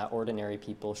speech and that ordinary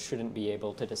people shouldn't be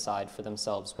able to decide for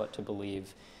themselves what to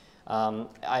believe.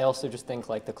 I also just think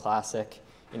like the classic,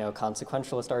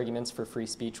 consequentialist arguments for free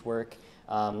speech work.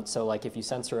 So like if you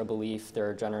censor a belief, there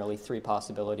are generally 3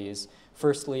 possibilities.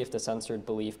 Firstly, if the censored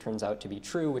belief turns out to be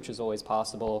true, which is always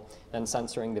possible, then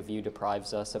censoring the view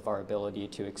deprives us of our ability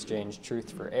to exchange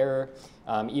truth for error.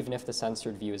 Even if the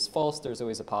censored view is false, there's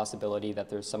always a possibility that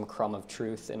there's some crumb of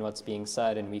truth in what's being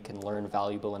said, and we can learn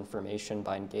valuable information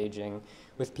by engaging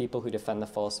with people who defend the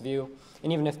false view.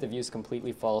 And even if the view is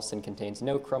completely false and contains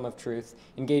no crumb of truth,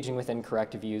 engaging with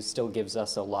incorrect views still gives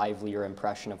us a livelier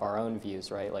impression of our own views,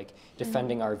 right? Like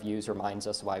defending our views reminds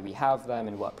us why we have them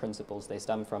and what principles they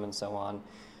stem from and so on.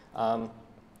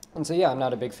 And so, yeah, I'm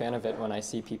not a big fan of it when I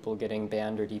see people getting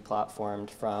banned or deplatformed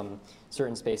from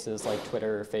certain spaces like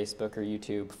Twitter or Facebook or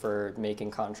YouTube for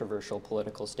making controversial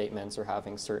political statements or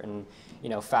having certain,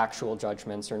 factual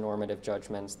judgments or normative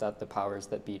judgments that the powers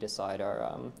that be decide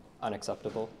are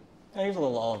unacceptable. Here's a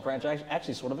little olive branch. I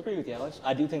actually sort of agree with you, Alex.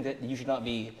 I do think that you should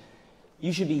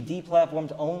be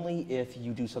deplatformed only if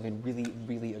you do something really,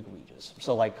 really egregious.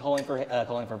 So like calling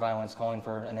for violence, calling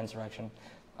for an insurrection.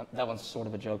 That one's sort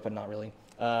of a joke, but not really.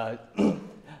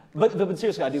 But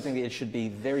seriously, I do think that it should be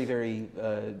very, very,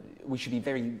 we should be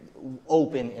very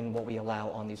open in what we allow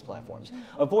on these platforms.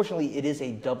 Unfortunately, it is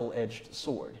a double-edged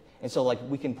sword. And so like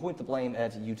we can point the blame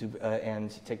at YouTube and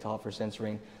TikTok for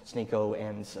censoring Sneako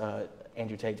and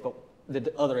Andrew Tate, but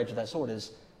the other edge of that sword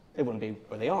is they wouldn't be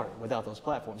where they are without those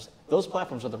platforms. Those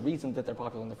platforms are the reason that they're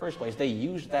popular in the first place. They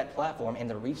used that platform and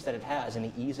the reach that it has and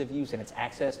the ease of use and its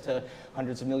access to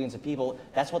hundreds of millions of people.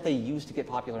 That's what they used to get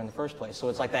popular in the first place. So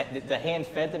it's like that the hand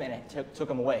fed them and it took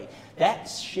them away. That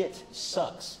shit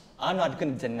sucks. I'm not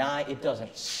going to deny it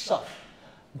doesn't suck.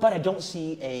 But I don't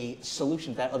see a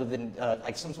solution to that other than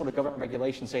like some sort of government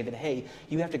regulation saying that, hey,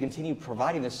 you have to continue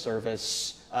providing this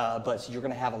service, but you're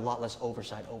going to have a lot less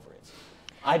oversight over it.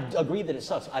 I agree that it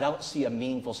sucks. I don't see a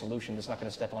meaningful solution that's not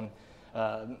going to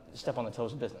step on the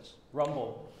toes of business.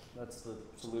 Rumble, that's the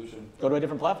solution. Go to a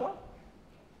different platform?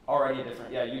 Already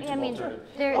different, yeah, YouTube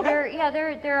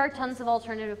alternative. There are tons of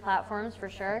alternative platforms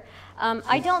for sure.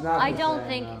 I don't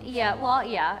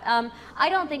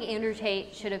think Andrew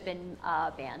Tate should have been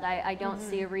banned. I don't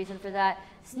see a reason for that.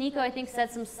 Sneako, I think,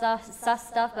 said some sus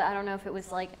stuff, but I don't know if it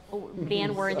was like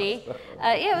ban worthy.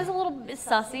 It was a little bit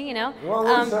sussy, What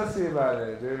was sussy about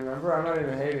it? Do you remember? I'm not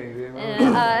even hating. Do you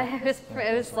remember?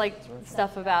 It was like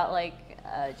stuff about like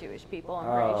Jewish people. I'm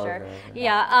pretty sure. Okay.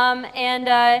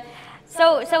 Yeah.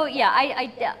 So yeah,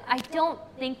 I don't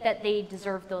think that they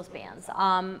deserve those bans.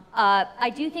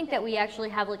 I do think that we actually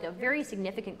have like a very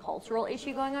significant cultural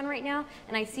issue going on right now,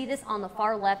 and I see this on the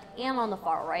far left and on the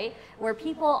far right, where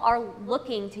people are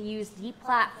looking to use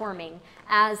deplatforming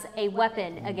as a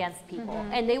weapon against people,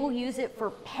 and they will use it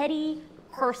for petty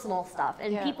personal stuff.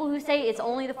 And people who say it's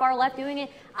only the far left doing it,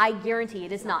 I guarantee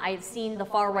it is not. I have seen the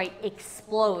far right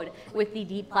explode with the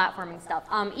deplatforming stuff.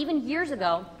 Even years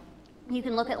ago, you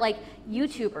can look at like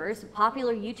YouTubers,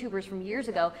 popular YouTubers from years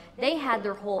ago, they had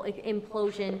their whole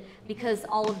implosion because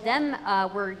all of them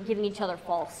were giving each other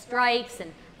false strikes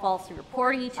and falsely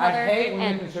reporting each other. I hate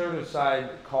when the conservative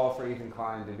side call for Ethan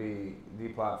Klein to be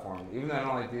deplatformed, even though I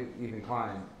don't like Ethan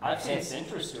Klein. I've seen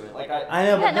interest to it. Like I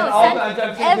know, yeah,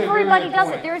 but everybody does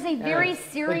it. There's a very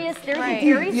serious,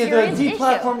 serious issue.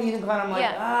 Deplatform Ethan Klein, I'm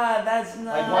like, that's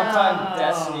not. Like one time,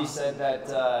 Destiny said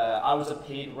that I was a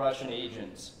paid Russian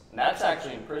agent. And that's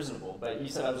actually imprisonable, but he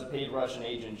said I was a paid Russian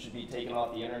agent, should be taken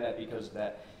off the internet because of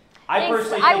that. I was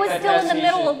still in the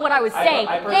middle of what I was saying.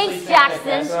 Thanks,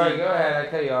 Jackson. Sorry, go ahead. I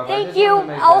cut you off. Thank you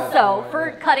also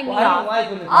for cutting me off.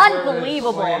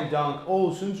 Unbelievable. Slam dunk.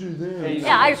 Oh, since you're there.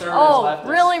 Yeah,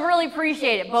 really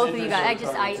appreciate it, both of you guys.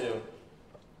 Sorry.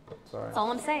 That's all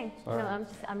I'm saying. Sorry.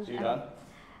 I'm you done?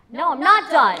 No, I'm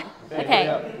not done.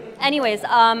 Okay. Anyways,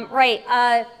 right.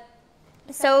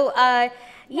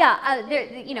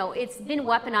 It's been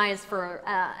weaponized for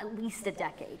at least a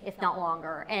decade, if not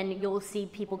longer, and you'll see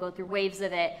people go through waves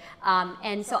of it,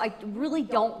 and so I really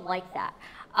don't like that.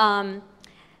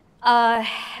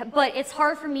 But it's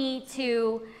hard for me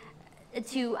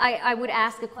I would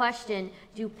ask a question,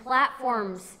 do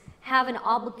platforms have an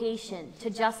obligation to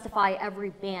justify every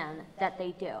ban that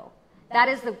they do? That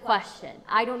is the question.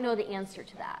 I don't know the answer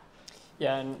to that.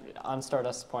 Yeah, and on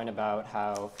Stardust's point about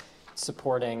how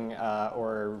supporting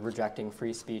or rejecting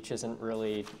free speech isn't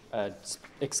really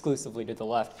exclusively to the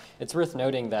left. It's worth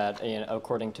noting that,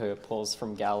 according to polls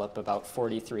from Gallup, about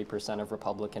 43% of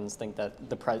Republicans think that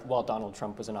while Donald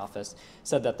Trump was in office,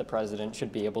 said that the president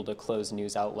should be able to close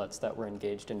news outlets that were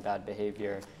engaged in bad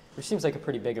behavior, which seems like a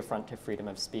pretty big affront to freedom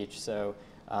of speech. So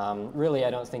really, I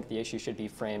don't think the issue should be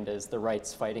framed as the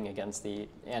right's fighting against the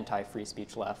anti-free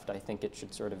speech left. I think it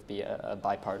should sort of be a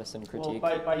bipartisan critique.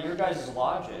 Well, by your guys'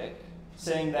 logic,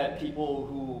 saying that people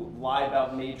who lie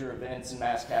about major events and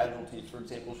mass casualties, for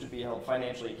example, should be held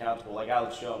financially accountable, like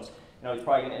Alex Jones, he's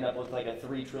probably going to end up with like a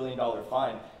 $3 trillion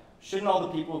fine. Shouldn't all the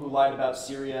people who lied about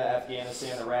Syria,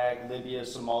 Afghanistan, Iraq, Libya,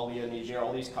 Somalia, Niger,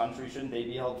 all these countries, shouldn't they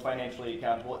be held financially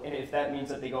accountable? And if that means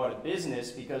that they go out of business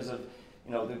because of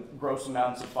the gross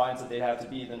amounts of fines that they'd have to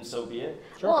be, then so be it.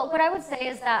 Sure. Well, what I would say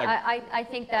is that I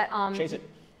think that Chase it.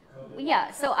 Yeah.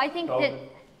 So I think that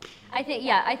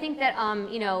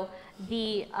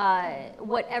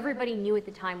what everybody knew at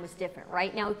the time was different,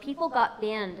 right? Now, if people got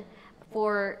banned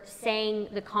for saying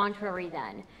the contrary,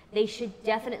 then they should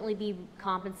definitely be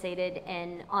compensated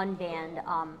and unbanned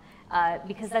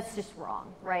because that's just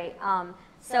wrong, right?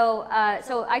 So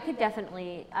I could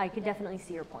definitely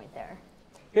see your point there.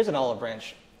 Here's an olive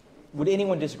branch. Would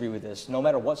anyone disagree with this? No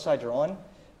matter what side you're on,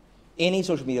 any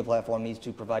social media platform needs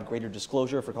to provide greater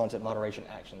disclosure for content moderation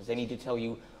actions. They need to tell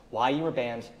you why you were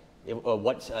banned,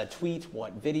 what tweet,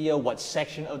 what video, what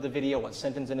section of the video, what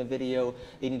sentence in a video.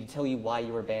 They need to tell you why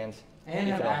you were banned. And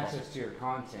have access to your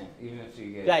content, even if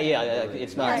you get...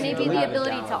 It's not... Yeah, maybe the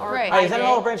ability to archive Is that an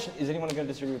olive branch? Is anyone going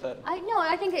to disagree with that?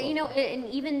 I think that, and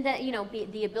even that,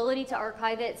 the ability to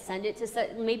archive it, send it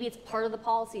to... Maybe it's part of the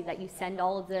policy that you send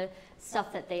all of the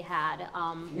stuff that they had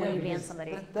when you ban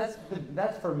somebody.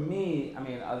 That's for me,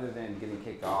 other than getting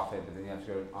kicked off it, but then you have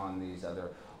to go on these other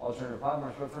alternative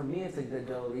platforms. But for me, it's like the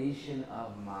deletion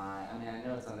of my... I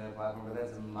know it's on their platform, but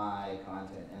that's my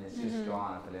content, and it's just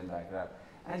gone if I didn't back it up.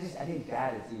 I think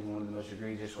that is even one of the most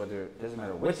egregious, whether it doesn't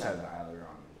matter which side of the aisle you're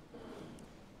on.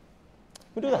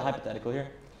 We'll do the hypothetical here.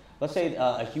 Let's say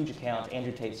a huge account,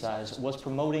 Andrew Tate size, was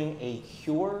promoting a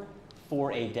cure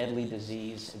for a deadly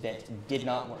disease that did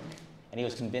not work. And he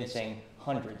was convincing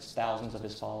hundreds, thousands of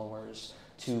his followers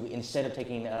to, instead of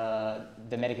taking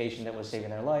the medication that was saving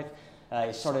their life,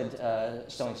 he started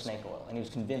selling snake oil, and he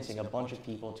was convincing a bunch of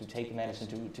people to take medicine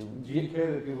to... Do you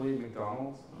care that people eat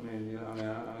McDonald's?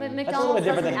 But McDonald's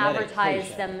doesn't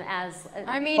advertise them as... it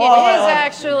is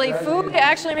actually, food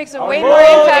actually makes a way more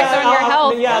impact on your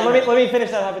health. Let me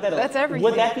finish that hypothetical. That's everything.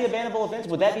 Would that be a bannable offense?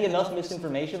 Would that be enough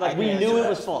misinformation? Like, we knew it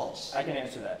was false. I can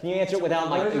answer that. Can you answer it without,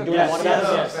 doing yes. one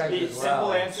The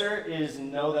simple answer is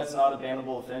no, that's not a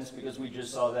bannable offense, because we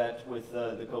just saw that with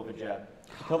the COVID jab.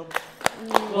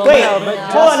 Wait, but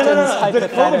Justin's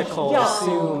hypothetical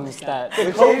assumes that...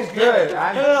 Which is good.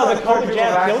 The COVID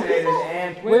jab killed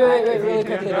people? Wait, really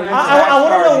quickly.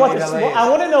 I want to know I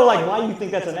want to know why you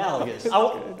think that's analogous.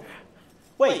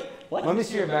 Wait, what? Let me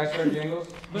see your backstory jingles.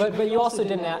 But you also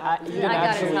didn't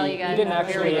actually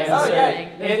answer.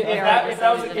 If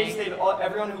that was the case,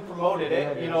 everyone who promoted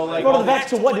it, Go to the vax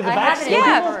to what? Did the vax kill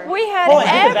people? We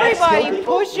had everybody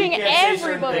pushing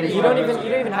everybody. You don't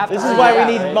even have to. This is why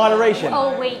we need moderation.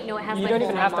 Oh wait, no, it has. You don't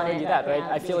even have to argue that, but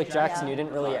I feel like Jackson, you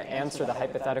didn't really answer the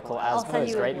hypothetical as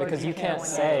posed, right? Because you can't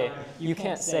say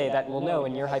that. Well, no,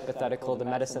 in your hypothetical, the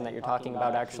medicine that you're talking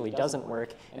about actually doesn't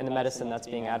work, and the medicine that's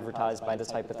being advertised by this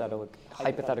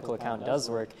hypothetical account does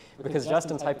work, because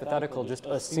Justin's hypothetical just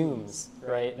assumes,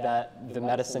 right, that the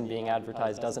medicine being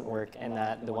advertised doesn't work and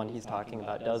that the one he's talking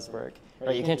about does work.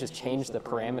 Right? You can't just change the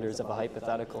parameters of a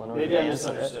hypothetical in order to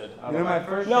answer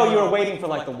it. No, you were waiting for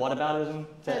the whataboutism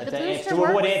to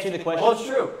avoid answering the question. Well, it's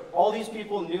true. All these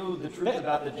people knew the truth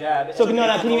about the jab. So can you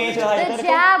answer the hypothetical? The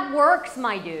jab works,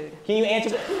 my dude. Can you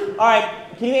answer all right,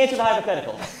 can you answer the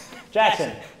hypothetical?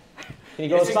 Jackson. Can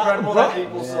you grow a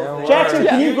spine? Jackson,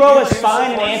 can you grow a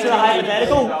spine and answer the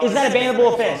hypothetical? Is that a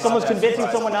bannable offense? Someone's convincing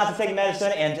someone not to take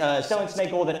medicine and selling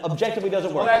snake oil that objectively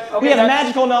doesn't work. We have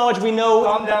magical knowledge. We know.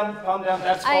 Calm down.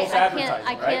 That's false advertising.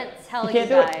 I can't tell you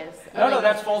guys. No,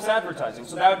 that's false advertising.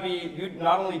 So that would be, you'd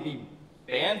not only be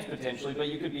banned potentially, but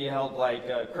you could be held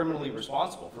criminally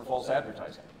responsible for false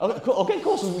advertising. Okay,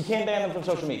 cool. So we can't ban them from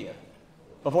social media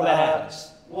before that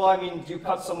happens. Well, do you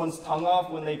cut someone's tongue off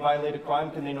when they violate a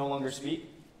crime? Can they no longer speak?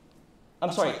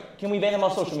 I'm sorry, can we ban them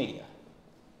off social media?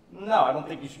 No, I don't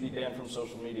think you should be banned from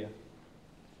social media.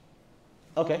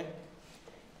 Okay.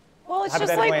 Well, it's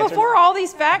just before all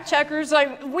these fact checkers,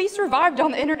 we survived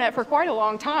on the internet for quite a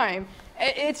long time.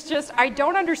 It's just, I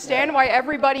don't understand why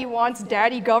everybody wants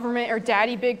daddy government or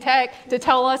daddy big tech to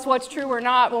tell us what's true or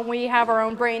not when we have our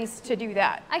own brains to do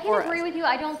that. I can agree with you.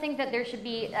 I don't think that there should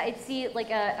be, I see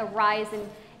like a rise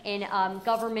in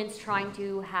governments trying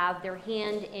to have their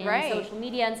hand in social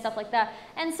media and stuff like that.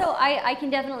 And so I can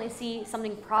definitely see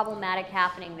something problematic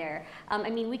happening there.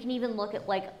 I mean, we can even look at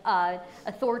like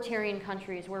authoritarian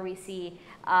countries where we see,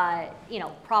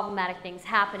 problematic things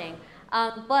happening.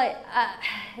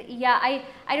 Yeah,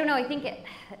 I don't know. I think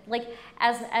like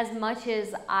as much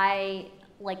as I'm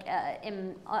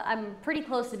pretty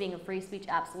close to being a free speech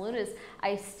absolutist,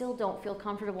 I still don't feel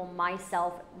comfortable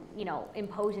myself,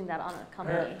 imposing that on a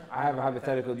company. I have a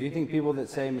hypothetical. Do you think people that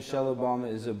say Michelle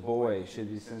Obama is a boy should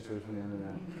be censored from the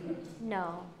internet?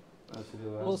 No. That should be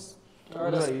allowed.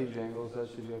 What about you, Jangles? That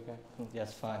should be okay?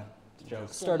 Yes, fine. It's a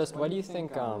joke. Stardust, why do you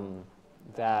think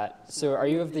so are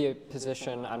you of the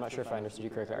position, I'm not sure if I understood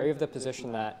you correctly, are you of the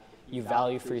position that you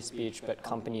value free speech, but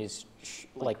companies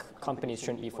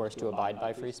shouldn't be forced to abide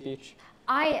by free speech?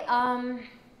 I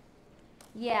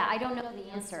don't know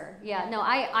the answer. Yeah, no,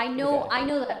 I know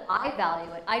that I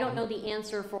value it. I don't know the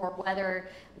answer for whether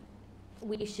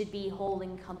we should be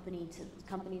holding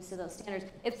companies to those standards.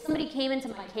 If somebody came into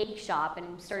my cake shop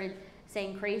and started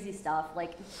saying crazy stuff,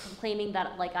 like claiming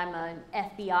that like I'm an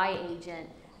FBI agent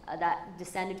that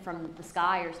descended from the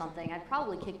sky or something, I'd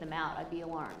probably kick them out. I'd be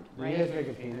alarmed. Right? Do you guys make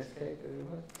a penis cake?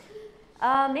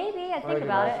 Maybe I'd think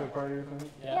about it.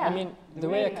 Yeah, I mean, the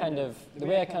way I kind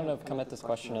of come at this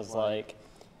question is like,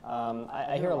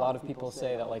 I hear a lot of people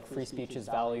say that like free speech is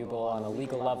valuable on a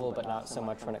legal level, but not so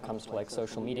much when it comes to like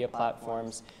social media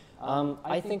platforms.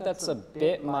 I think that's a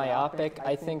bit myopic.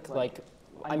 I think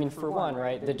for one,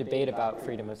 right, the debate about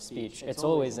freedom of speech, it's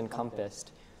always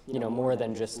encompassed, more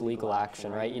than just legal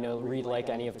action, right? Read like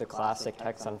any of the classic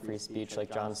texts on free speech, like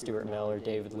John Stuart Mill or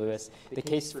David Lewis. The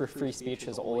case for free speech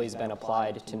has always been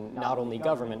applied to not only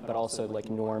government, but also like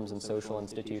norms and social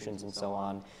institutions and so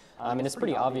on. And it's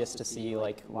pretty obvious to see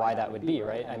like why that would be,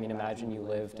 right? I mean, imagine you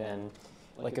lived in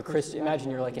like imagine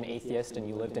you're like an atheist and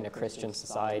you lived in a Christian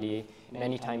society, and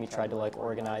anytime you tried to like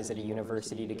organize at a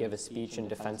university to give a speech in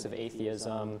defense of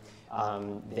atheism,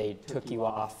 they took you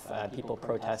off. People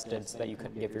protested so that you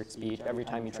couldn't give your speech. Every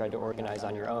time you tried to organize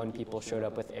on your own, people showed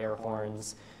up with air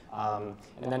horns. And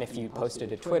then if you posted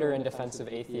to Twitter in defense of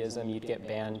atheism, you'd get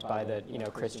banned by the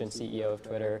Christian CEO of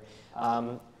Twitter.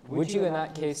 Would you in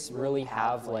that case really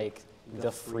have like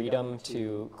the freedom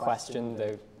to question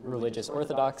the religious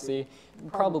orthodoxy?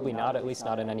 Probably not, at least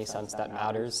not in any sense that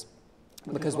matters.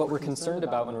 Because what we're concerned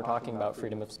about when we're talking about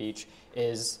freedom of speech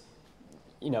is,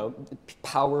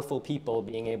 powerful people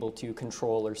being able to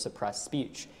control or suppress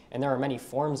speech. And there are many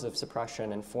forms of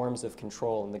suppression and forms of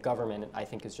control, and the government, I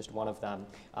think, is just one of them.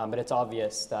 But it's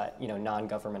obvious that,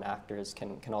 non-government actors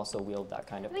can also wield that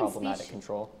kind of problematic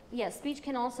control. Yeah, speech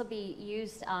can also be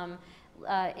used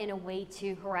in a way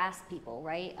to harass people,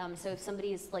 right? So if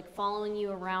somebody is like following you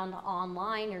around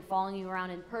online or following you around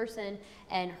in person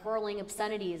and hurling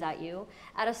obscenities at you,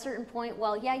 at a certain point,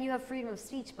 well, yeah, you have freedom of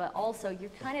speech, but also you're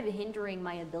kind of hindering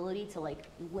my ability to like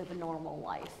live a normal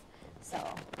life. So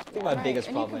I think my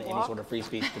biggest problem in any sort of free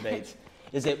speech debates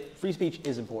is that free speech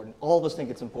is important. All of us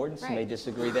think it's important. Some may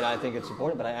disagree that I think it's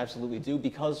important, but I absolutely do,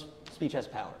 because speech has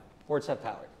power. Words have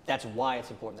power. That's why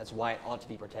it's important. That's why it ought to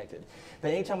be protected.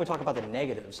 But anytime we talk about the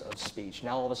negatives of speech,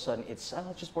 now all of a sudden it's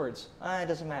just words. It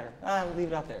doesn't matter. We'll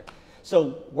leave it out there.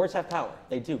 So words have power.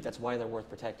 They do. That's why they're worth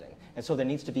protecting. And so there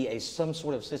needs to be some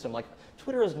sort of system. Like,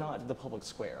 Twitter is not the public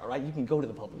square, all right? You can go to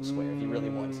the public square if you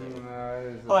really want to.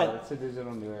 It's a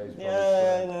digital new age.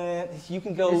 Yeah, you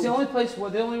can go. It's the only place. Well,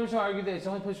 the only reason I argue that it's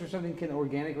the only place where something can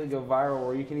organically go viral,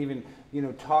 or you can even,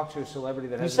 talk to a celebrity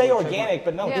that has. You say organic,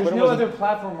 but no. There's no other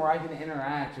platform where I can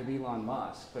interact with Elon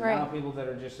Musk. But now people that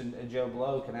are just a Joe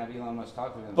Blow can have Elon Musk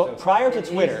talk to them. But prior to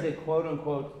Twitter, it is the quote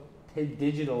unquote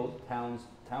digital town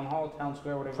hall, town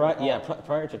square, whatever.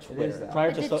 Prior to Twitter,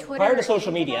 prior to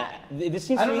social media, this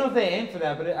seems. I don't know if they aim for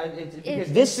that, but it's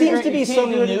because this seems to be some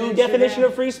new definition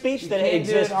of free speech that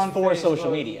exists for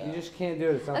social media. You just can't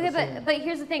do it. Okay, but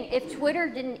here's the thing: if Twitter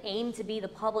didn't aim to be the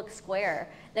public square,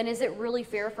 then is it really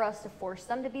fair for us to force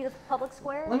them to be the public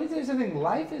square? Let me tell you something.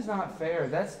 Life is not fair.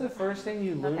 That's the first thing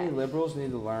you loony liberals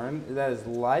need to learn. That is,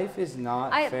 life is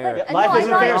not fair. Life isn't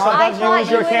fair. Sometimes you lose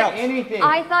your account. Anything.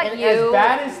 I thought as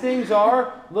bad as things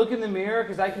are, look in the mirror,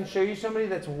 because I can show you somebody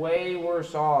that's way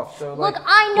worse off. So look,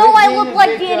 I know I look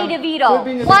like Danny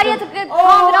DeVito. Why do you have to comment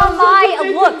on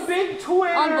my looks? Big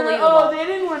Twitter. Unbelievable. Oh, they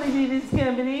didn't want to be this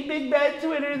company. Big bad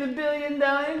Twitter, the $1 billion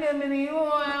company.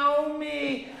 Oh,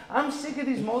 me. I'm sick of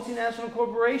these multinational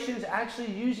corporations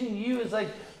actually using you as like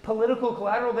political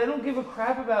collateral. They don't give a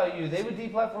crap about you. They would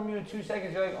deplatform you in 2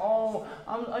 seconds. You're like, oh,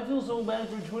 I feel so bad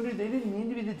for Twitter. They didn't mean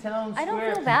to be the town square. I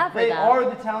don't feel bad for they them. They are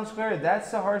the town square.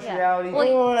 That's the harsh reality.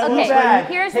 Well, okay, bad.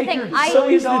 here's Take the thing. Your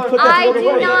I $1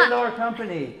 billion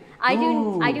company.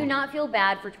 I do not feel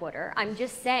bad for Twitter. I'm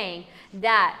just saying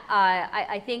that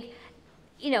I think,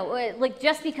 you know, like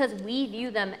just because we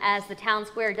view them as the town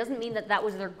square doesn't mean that that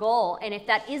was their goal. And if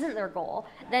that isn't their goal,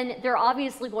 then they're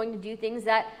obviously going to do things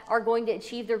that are going to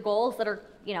achieve their goals that are,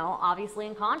 you know, obviously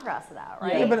in contrast to that,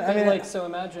 right? Yeah, but I mean, like, so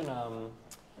imagine,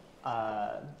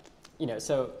 you know,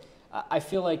 so I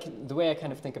feel like the way I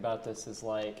kind of think about this is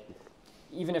like,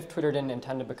 even if Twitter didn't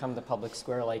intend to become the public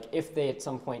square, like if they at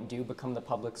some point do become the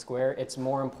public square, it's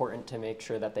more important to make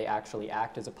sure that they actually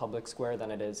act as a public square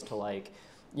than it is to like,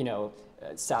 you know,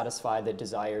 satisfy the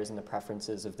desires and the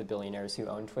preferences of the billionaires who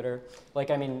own Twitter. Like,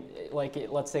 I mean, like,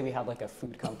 let's say we had like a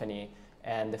food company,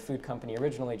 and the food company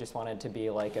originally just wanted to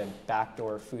be like a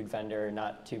backdoor food vendor,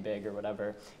 not too big or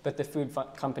whatever. But the food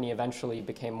company eventually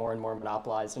became more and more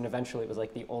monopolized, and eventually it was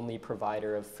like the only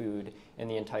provider of food in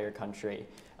the entire country.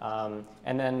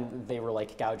 And then they were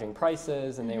like gouging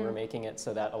prices, and they were making it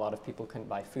so that a lot of people couldn't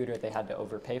buy food or they had to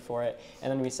overpay for it.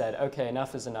 And then we said, okay,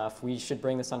 enough is enough. We should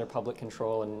bring this under public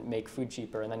control and make food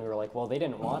cheaper. And then we were like, well, they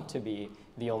didn't want to be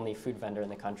the only food vendor in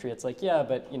the country. It's like, yeah,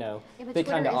 but you know, they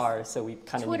kind of are, so we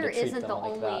kind of need to treat them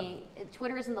like that.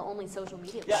 Twitter isn't the only social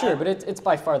media platform. Sure, but it's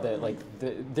by far the, like,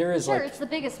 there is it's the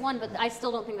biggest one, but I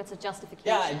still don't think that's a justification.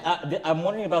 Yeah, I'm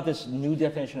wondering about this new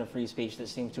definition of free speech that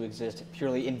seems to exist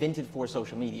purely invented for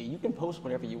social media. You can post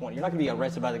whatever you want. You're not going to be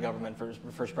arrested by the government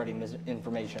for spreading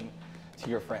misinformation to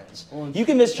your friends. You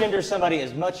can misgender somebody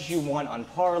as much as you want on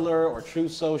Parler or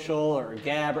Truth Social or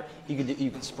Gab. You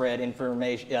can spread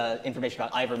information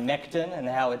about ivermectin and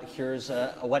how it cures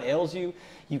what ails you.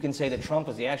 You can say that Trump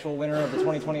was the actual winner of the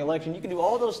 2020 election. You can do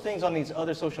all those things on these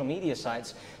other social media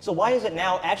sites. So why is it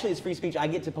now, actually it's free speech, I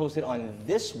get to post it on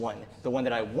this one, the one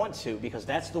that I want to, because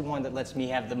that's the one that lets me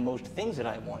have the most things that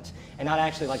I want. And not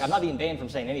actually, like, I'm not being banned from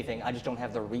saying anything, I just don't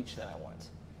have the reach that I want.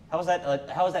 How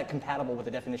is that compatible with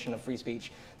the definition of free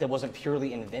speech that wasn't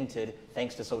purely invented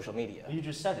thanks to social media? You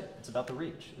just said it. It's about the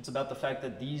reach. It's about the fact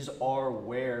that these are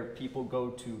where people go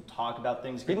to talk about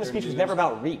things. Freedom of speech was never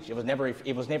about reach. It was never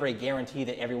a guarantee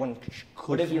that everyone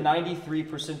could. But if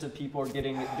 93% of people are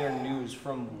getting their news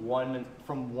from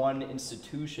one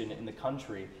institution in the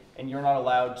country, and you're not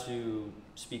allowed to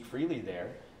speak freely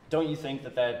there, don't you think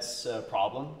that that's a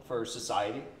problem for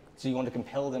society? So you want to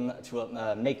compel them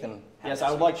to make them have Yes, I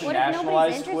would like to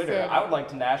nationalize Twitter. I would like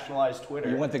to nationalize Twitter.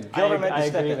 You want the government to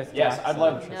step in? Yes, I'd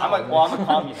love. No. I'm a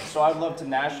communist, so I'd love to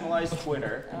nationalize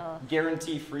Twitter,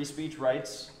 guarantee free speech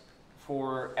rights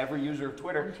for every user of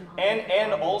Twitter,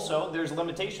 and also there's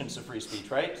limitations to free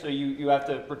speech, right? So you have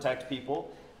to protect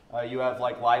people. You have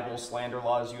like libel, slander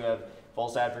laws. You have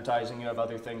false advertising. You have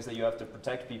other things that you have to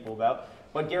protect people about.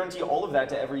 But guarantee all of that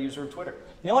to every user of Twitter.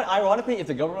 You know what? Ironically, if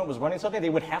the government was running something, they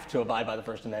would have to abide by the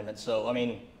First Amendment. So, I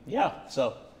mean, yeah.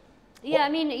 So. Yeah, well,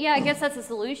 I mean, yeah. I guess that's a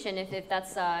solution if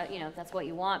that's if that's what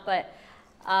you want. But,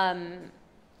 yeah.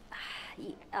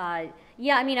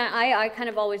 I mean, I kind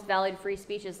of always valued free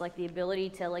speech as like the ability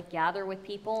to like gather with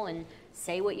people and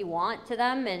say what you want to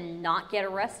them and not get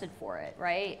arrested for it,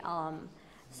 right?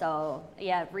 So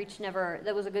yeah, reach never.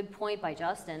 That was a good point by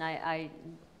Justin. I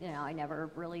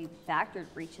never really factored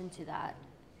reach into that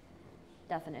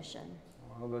definition.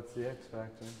 Well, that's the X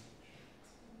factor.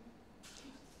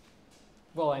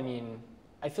 Well, I mean,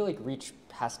 I feel like reach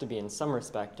has to be in some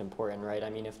respect important, right? I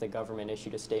mean, if the government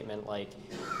issued a statement like,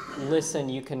 listen,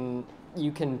 you can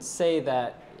say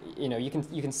that, you know, you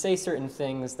can say certain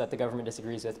things that the government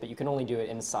disagrees with, but you can only do it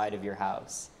inside of your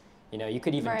house. You know, you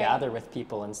could even gather with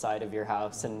people inside of your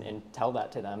house and tell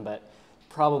that to them, but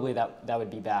probably that would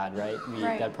be bad, right?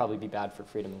 That'd probably be bad for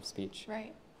freedom of speech.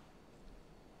 Right.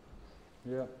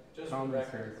 Yeah. Just for the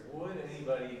record, would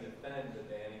anybody defend the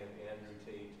banning of Andrew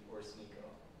Tate or Sneeko?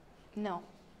 No.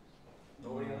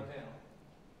 Nobody on the panel.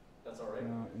 That's all right.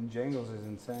 No, and Jangles is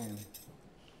insane.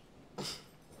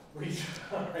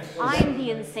 I'm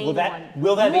the insane one.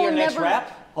 Will that be your next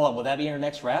rap? Hold on, will that be your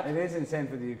next rap? It is insane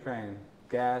for the Ukraine.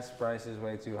 Gas prices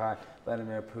way too high.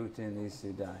 Vladimir Putin needs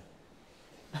to die.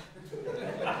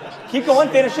 Keep going,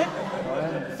 finish it.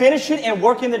 Finish it and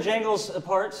work in the Jangles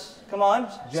parts. Come on,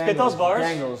 spit those bars.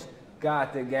 Jangles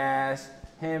got the gas.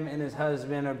 Him and his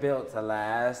husband are built to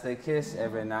last. They kiss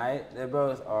every night. They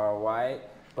both are white,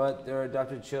 but their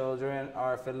adopted children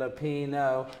are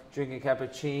Filipino, drinking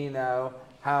cappuccino.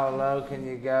 How low can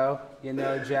you go? You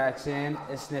know Jackson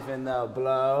is sniffing the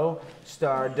blow.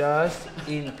 Stardust,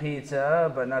 eating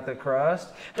pizza, but not the crust.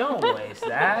 Don't waste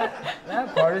that.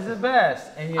 That part is the best.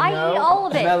 And you I know, eat all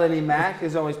of it. Melanie Mack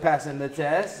is always passing the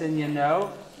test. And you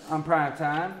know, on prime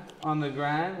time, on the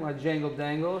grind, while Jangle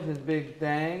dangled his big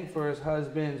thing for his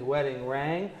husband's wedding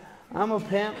ring. I'm a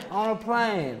pimp on a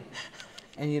plane.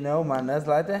 And you know, my nuts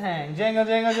like to hang. Jangle,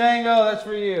 jangle, jangle, that's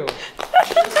for you.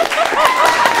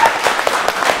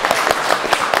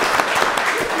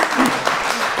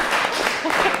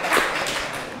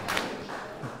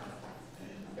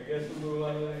 I guess we'll move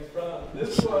on to the next problem.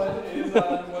 This one is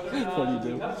on whether or not, What do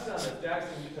you do? touched on this,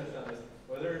 Jackson, you touched on this,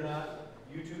 whether or not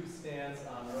YouTube's stance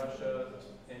on Russia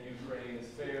and Ukraine is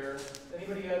fair.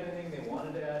 Anybody have anything they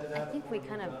wanted to add to that? I think we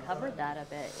kind of covered that a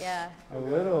bit, yeah. A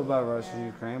little about Russia and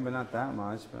Ukraine, but not that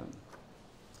much. But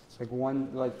it's like one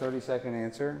 30-second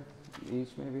answer each,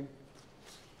 maybe.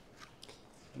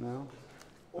 No.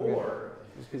 Or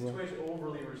Just is people- Twitch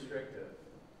overly restrictive?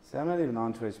 See, I'm not even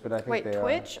on Twitch, but I think Wait, they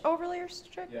Twitch overly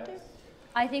restricted? Yes.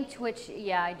 I think Twitch,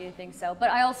 yeah, I do think so. But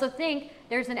I also think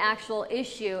there's an actual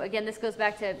issue. Again, this goes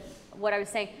back to what I was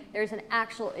saying. There's an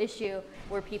actual issue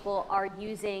where people are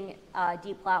using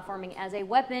deplatforming as a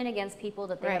weapon against people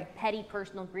that they Right. have petty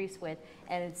personal griefs with,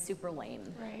 and it's super lame.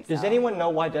 Right. Does anyone know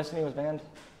why Destiny was banned?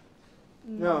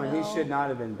 No, and he should not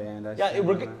have been banned.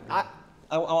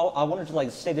 I wanted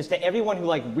to say this to everyone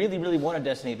who really wanted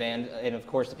Destiny banned, and of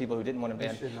course the people who didn't want it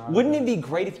banned. should not Wouldn't have it be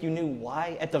great if you knew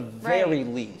why, at the very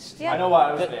Right. least? Yeah. I know why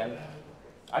I was banned.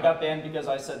 I got banned because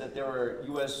I said that there were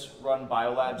U.S.-run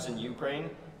biolabs in Ukraine,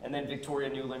 and then Victoria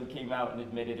Nuland came out and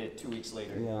admitted it 2 weeks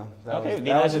later. Yeah. Okay, was, be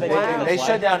that nice was a if they big took thing. the They flag.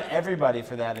 shut down everybody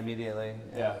for that immediately.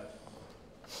 Yeah.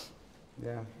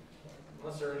 Yeah.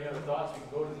 Unless there are any other thoughts, we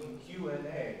can go to the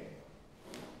Q&A.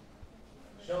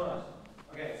 Sean.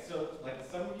 Okay, so like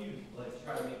some of you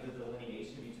try to make the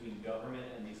delineation between government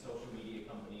and these social media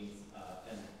companies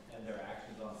and their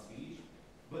actions on speech,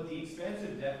 but the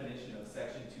expansive definition of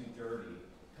Section 230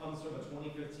 comes from a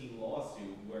 2015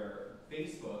 lawsuit where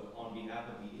Facebook, on behalf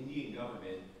of the Indian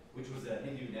government, which was a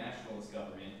Hindu nationalist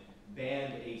government,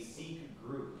 banned a Sikh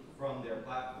group from their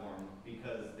platform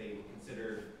because they were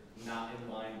considered not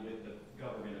in line with the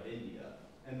government of India.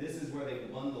 And this is where they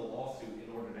won the lawsuit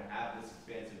in order to have this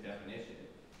expansive definition.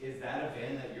 Is that a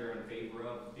ban that you're in favor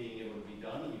of being able to be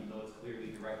done, even though it's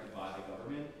clearly directed by the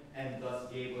government, and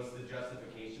thus gave us the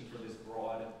justification for this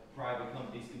broad, private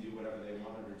companies can do whatever they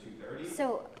want under 230?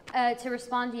 So to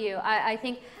respond to you, I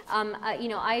think,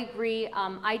 I agree.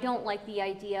 I don't like the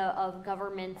idea of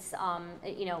governments,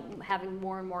 having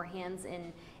more and more hands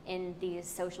in these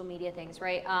social media things,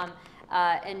 right?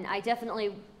 And I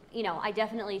definitely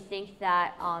think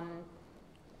that,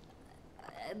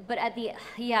 but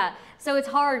so it's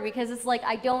hard because it's like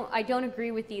I don't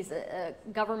agree with these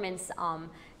governments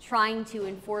trying to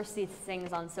enforce these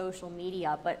things on social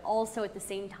media, but also at the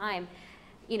same time,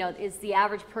 is the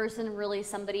average person really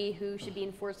somebody who should be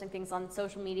enforcing things on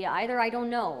social media either? I don't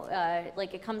know.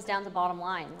 It comes down to bottom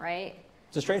line, right?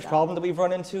 It's a strange problem that we've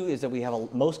run into is that we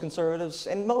have most conservatives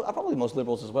and probably most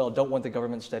liberals as well don't want the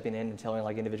government stepping in and telling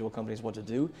individual companies what to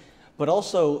do, but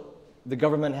also the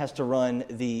government has to run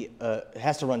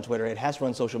Twitter, it has to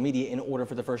run social media in order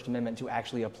for the First Amendment to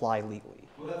actually apply legally.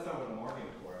 Well, that's not what I'm arguing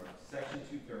for. Section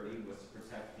 230 was to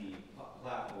protect the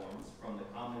platforms from the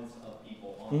comments of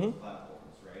people on those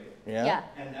platforms, right? Yeah.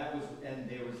 And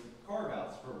there was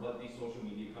carve-outs for what these social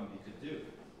media companies could do.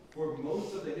 For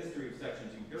most of the history of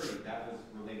Section 230, that was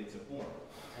related to porn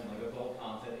and adult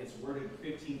content. It's worded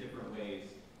 15 different ways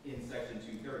in Section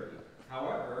 230.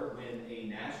 However, when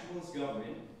a nationalist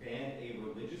government banned a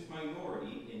religious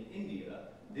minority in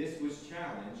India, this was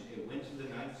challenged. It went to the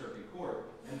Ninth Circuit Court,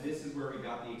 and this is where we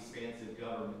got the expansive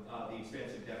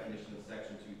definition of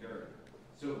Section 230.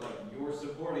 So, you're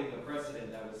supporting the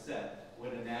precedent that was set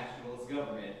when a nationalist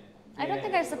government. I don't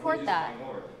think I support that.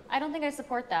 Minority. I don't think I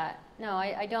support that. No,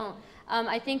 I don't.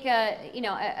 I think,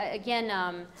 again,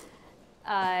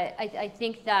 I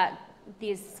think that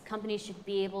these companies should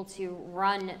be able to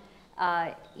run,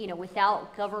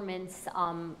 without governments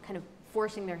kind of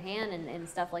forcing their hand and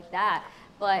stuff like that.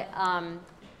 But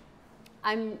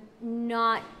I'm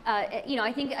not,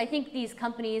 I think these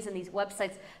companies and these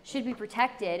websites should be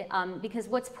protected because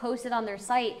what's posted on their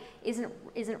site isn't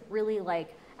really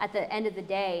at the end of the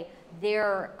day,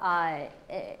 their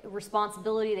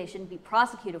responsibility. They shouldn't be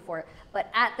prosecuted for it. But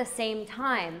at the same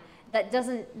time,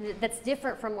 that's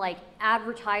different from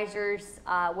advertisers,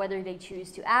 whether they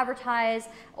choose to advertise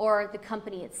or the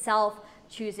company itself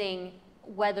choosing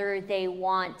whether they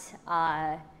want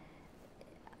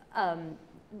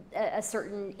a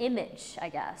certain image, I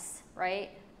guess, right?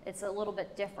 It's a little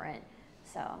bit different,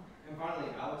 so. And finally,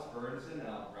 Alex Berenson,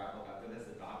 I'll wrap up after this,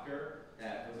 a doctor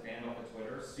that was banned off of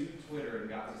Twitter, sued Twitter and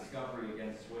got discovery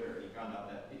against Twitter. He found out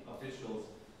that officials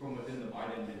from within the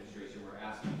Biden administration were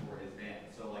asking for his ban.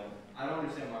 So, like, I don't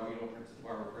understand why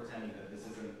we're pretending that this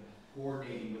isn't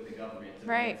coordinating with the government to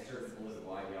Right. make certain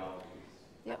political ideologies.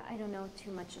 I don't know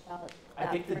too much about I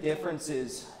that think the particular- difference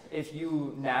is if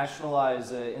you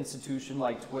nationalize an institution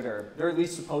like Twitter, they're at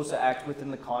least supposed to act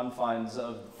within the confines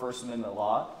of First Amendment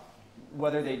law.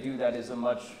 Whether they do that is a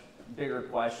much bigger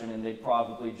question, and they'd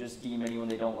probably just deem anyone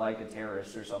they don't like a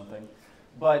terrorist or something.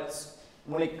 But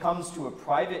when it comes to a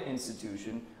private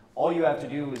institution, all you have to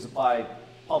do is apply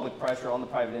public pressure on the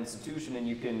private institution, and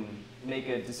you can make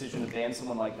a decision to ban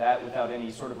someone like that without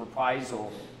any sort of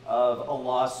reprisal of a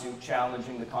lawsuit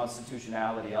challenging the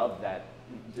constitutionality of that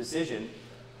decision.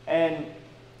 And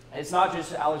it's not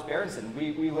just Alex Berenson.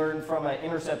 We learned from an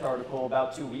Intercept article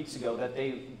about 2 weeks ago that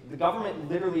the government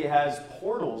literally has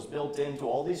portals built into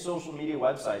all these social media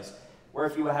websites where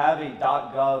if you have a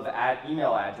 .gov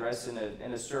email address in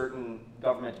a certain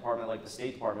government department, like the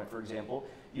State Department, for example,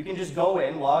 you can just go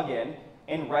in, log in,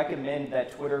 and recommend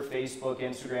that Twitter, Facebook,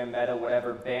 Instagram, Meta,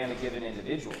 whatever, ban a given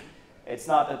individual. It's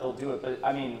not that they'll do it, but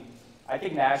I mean, I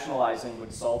think nationalizing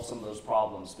would solve some of those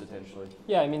problems potentially.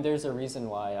 Yeah, I mean, there's a reason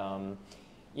why,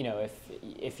 you know,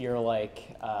 if you're like,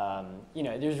 you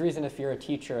know, there's a reason if you're a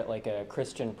teacher at like a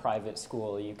Christian private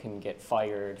school, you can get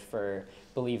fired for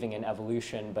believing in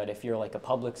evolution, but if you're like a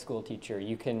public school teacher,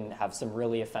 you can have some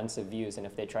really offensive views, and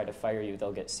if they try to fire you,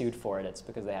 they'll get sued for it. It's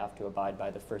because they have to abide by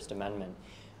the First Amendment.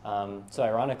 So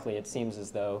ironically, it seems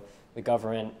as though the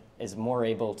government is more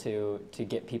able to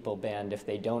get people banned if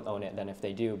they don't own it than if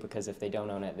they do, because if they don't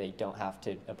own it, they don't have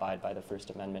to abide by the First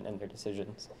Amendment in their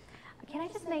decisions. Can I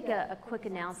just make a quick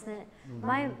announcement?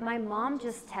 My mom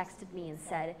just texted me and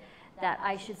said that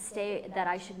I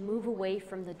should move away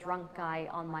from the drunk guy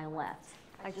on my left.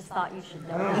 I just thought you should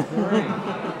know that.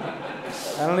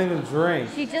 I don't even drink.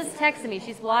 She just texted me.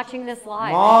 She's watching this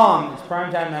live. Mom, it's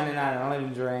primetime 99. I don't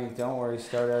even drink. Don't worry,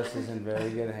 Stardust is in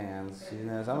very good hands. She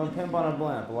knows I'm a pimp on a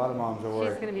blimp. A lot of moms are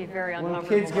worried. She's going to be very When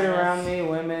uncomfortable. kids get around me,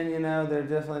 women, you know,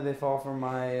 they fall for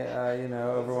my,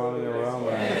 overwhelming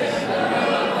aroma.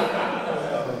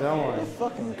 So don't worry.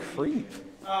 Fucking creep.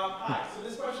 Hi, so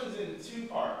this question is in two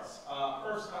parts.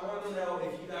 First, I wanted to know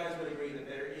if you guys would agree that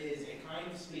there is a kind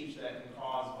of speech that can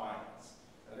cause violence.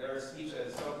 There is speech that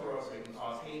is so corrosive it can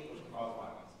cause hate, which can cause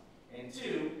violence. And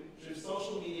two, should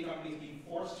social media companies be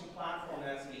forced to platform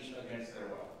that speech against their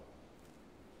will?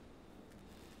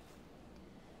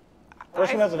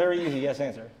 First one has a very easy yes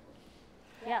answer.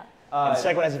 Yeah. And the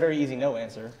second one has a very easy no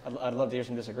answer. I'd love to hear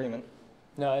some disagreement.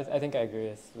 No, I think I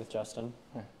agree with Justin.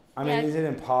 I mean, is it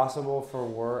impossible for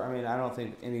word? I mean, I don't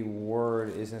think any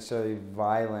word is necessarily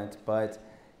violent, but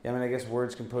I mean, I guess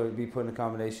words can be put in a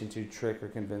combination to trick or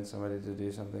convince somebody to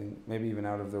do something, maybe even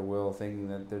out of their will, thinking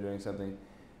that they're doing something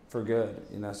for good.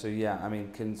 You know, so yeah, I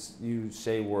mean, can you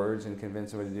say words and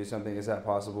convince somebody to do something? Is that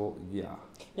possible? Yeah.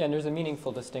 Yeah, and there's a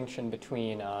meaningful distinction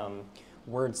between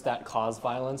words that cause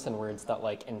violence and words that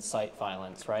like incite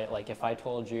violence, right? Like if I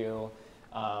told you.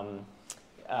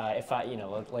 If I,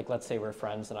 like let's say we're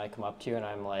friends and I come up to you and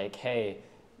I'm like, hey,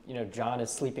 John is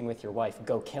sleeping with your wife,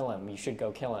 go kill him, you should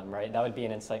go kill him, right? That would be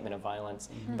an incitement of violence.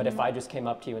 Mm-hmm. But if I just came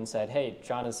up to you and said, hey,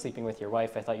 John is sleeping with your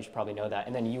wife, I thought you should probably know that,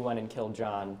 and then you went and killed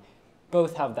John,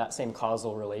 both have that same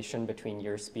causal relation between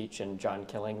your speech and John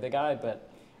killing the guy,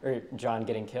 or John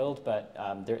getting killed, but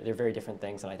they're very different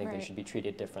things, and I think they should be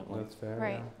treated differently. That's fair.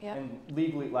 Right. Yeah. And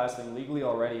legally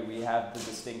already, we have the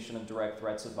distinction of direct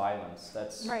threats of violence.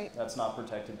 That's not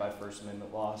protected by First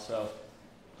Amendment law. So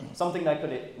something that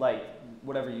could, like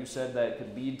whatever you said, that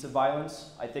could lead to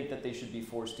violence, I think that they should be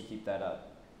forced to keep that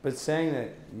up. But saying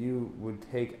that you would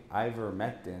take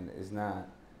ivermectin is not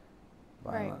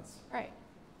violence. Right.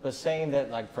 But saying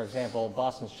that, like, for example,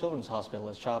 Boston's Children's Hospital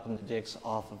is chopping the dicks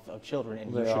off of children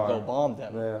and you should go bomb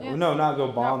them. Yeah. No, not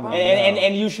go bomb them.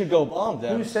 And you should go bomb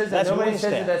them. Who says that? Nobody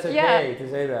says that that's okay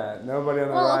to say that. Nobody on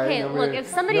the right. Okay, look, if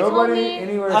somebody told me...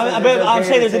 I'm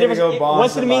saying there's a difference.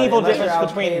 What's the meaningful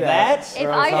difference between that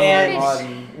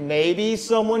and maybe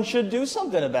someone should do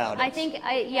something about it? I think,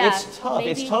 It's tough.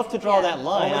 It's tough to draw that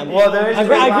line. Well, there is a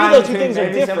I agree those two things are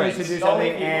maybe different. somebody should do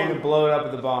something and blow it up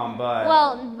with the bomb, but...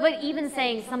 Well, but even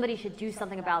saying somebody should do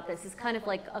something about this is kind of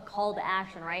like a call to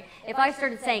action, right? If I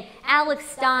started saying, Alex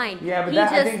Stein, he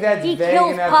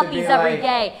kills puppies every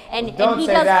day, and he goes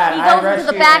into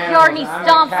the backyard and he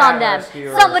stomps on them,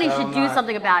 somebody should do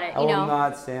something about it, I will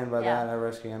not stand by that. I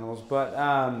rescue animals. But,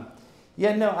 I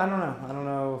don't know. I don't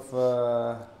know if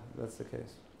that's the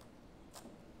case.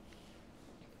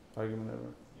 argument ever.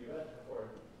 You bet.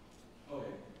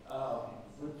 Okay.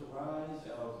 With the rise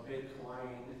of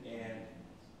Bitcoin and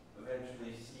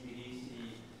eventually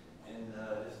CBDC in the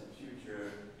distant future,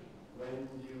 when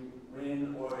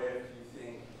or if you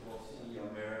think we'll see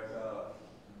America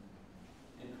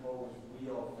impose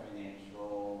real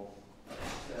financial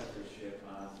censorship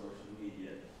on social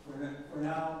media? For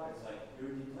now, it's like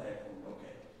you're deplatformed,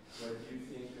 okay. But do you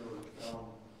think there will come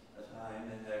a time in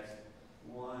the next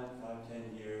 1, 5,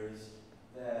 10 years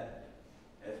that,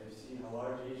 as we see in a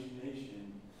large Asian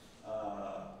nation,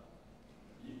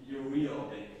 your real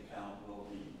bank account will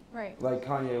be Right. Like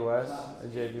Kanye West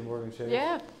at JP Morgan Chase.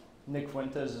 Yeah. Nick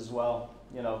Fuentes as well.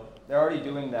 You know, they're already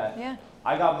doing that. Yeah.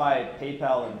 I got my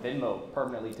PayPal and Venmo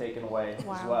permanently taken away as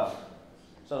Wow. well.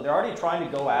 So they're already trying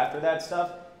to go after that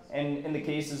stuff. And in the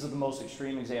cases of the most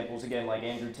extreme examples, again, like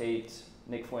Andrew Tate,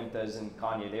 Nick Fuentes, and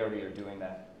Kanye, they already are doing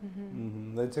that.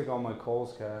 They took all my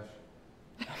Kohl's cash.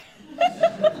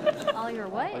 All your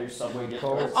what? All your Subway gift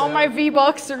Kohl's cards. All my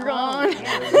V-Bucks are gone. They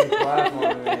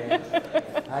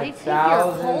take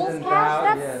your Kohl's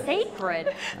cash? That's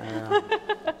sacred.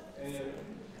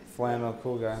 Flannel,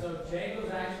 cool guy. So Jake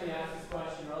was actually asked this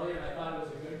question earlier, and I thought it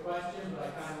was a good question, but I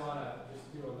kind of want to just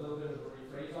do a little bit of a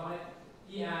rephrase on it.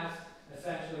 He asked,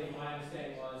 essentially, my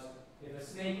understanding was, if a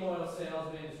snake oil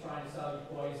salesman is trying to sell you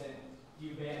poison, do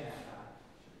you ban that guy?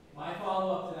 My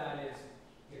follow-up to that is,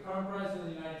 the current president of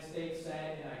the United States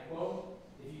said, and I quote,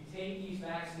 if you take these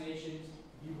vaccinations,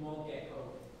 you won't get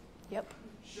COVID. Yep.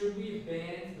 Should we have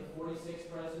banned the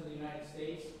 46th president of the United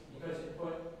States because it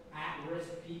put at-risk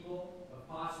people of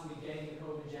possibly getting the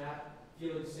COVID jab,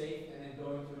 feeling safe, and then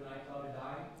going to a nightclub and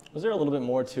dying? Was there a little bit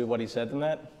more to what he said than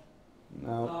that?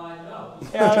 No. No.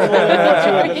 Yeah, there's a little bit more to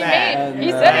it than that.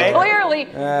 He said it clearly,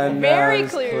 very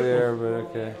it's clear. clear, but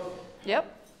okay. Yep.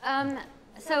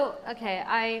 So, okay,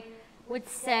 I would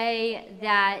say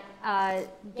that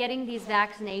getting these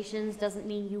vaccinations doesn't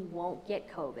mean you won't get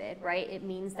COVID, right? It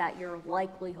means that your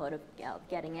likelihood of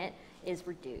getting it is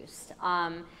reduced.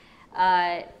 And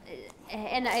I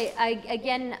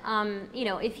again, you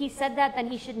know, if he said that, then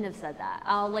he shouldn't have said that.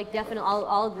 I'll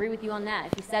agree with you on that.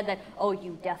 If he said that, oh,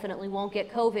 you definitely won't get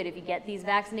COVID if you get these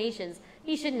vaccinations,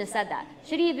 he shouldn't have said that.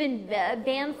 Should he have been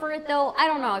banned for it though? I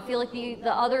don't know. I feel like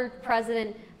the other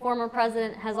president, former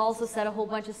president, has also said a whole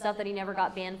bunch of stuff that he never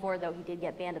got banned for, though he did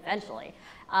get banned eventually.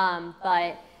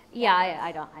 But yeah,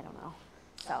 I don't know.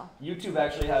 So YouTube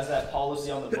actually has that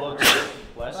policy on the books.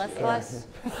 Bless.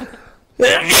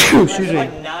 Excuse me.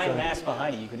 Like 9 masks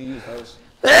behind you. You could have used those.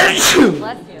 Bless you.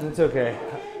 It's okay.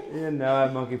 You didn't know I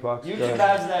have monkeypox. YouTube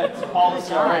has that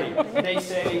policy already. They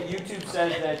say, YouTube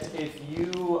says that if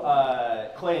you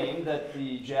claim that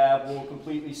the jab will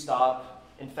completely stop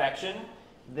infection,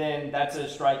 then that's a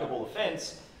strikeable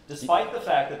offense. Despite the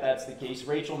fact that that's the case,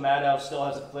 Rachel Maddow still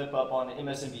has a clip up on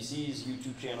MSNBC's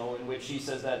YouTube channel in which she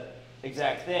says that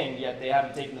exact thing, yet they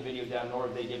haven't taken the video down, nor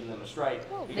have they given them a strike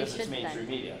because it's mainstream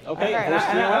media. Okay, I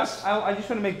TOS. just want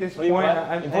to make this What do you point.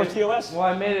 want? Enforce TOS? Well,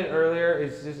 I made it earlier. I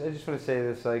just want to say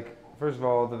this. Like, first of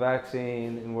all, the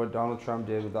vaccine and what Donald Trump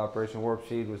did with Operation Warp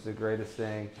Speed was the greatest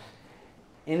thing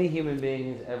any human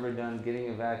being has ever done, getting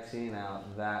a vaccine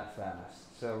out that fast.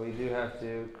 So we do have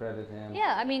to credit him.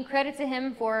 Yeah, I mean, credit to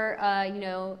him for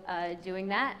doing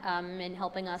that and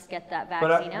helping us get that vaccine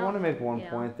But out. I want to make one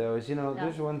point, though, is, No.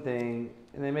 there's one thing,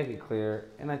 and they make it clear,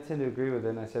 and I tend to agree with it,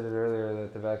 and I said it earlier,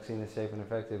 that the vaccine is safe and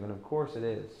effective, and of course it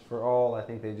is. For all, I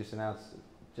think they just announced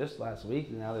just last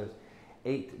week, now there's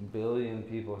 8 billion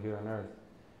people here on Earth.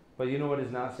 But you know what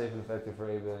is not safe and effective for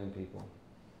 8 billion people?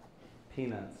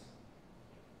 Peanuts,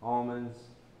 almonds,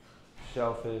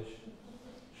 shellfish,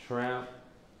 shrimp,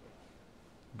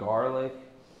 garlic.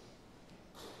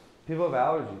 People have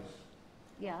allergies.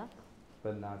 Yeah.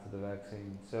 But not to the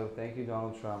vaccine. So thank you,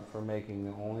 Donald Trump, for making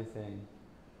the only thing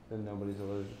that nobody's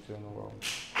allergic to in the world.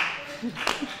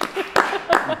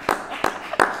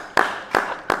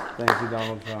 Thank you,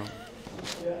 Donald Trump.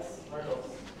 Yes, Marcos.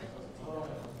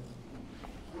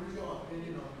 What is your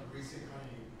opinion on the recent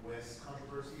Kanye West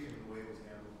controversy and the way it was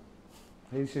handled?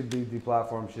 He should be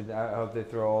deplatformed. I hope they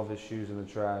throw all of his shoes in the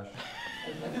trash.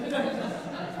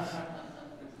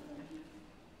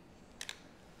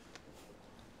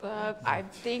 I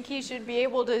think he should be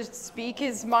able to speak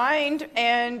his mind,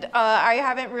 and I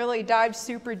haven't really dived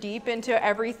super deep into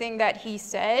everything that he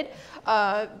said,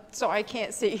 so I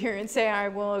can't sit here and say I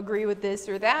will agree with this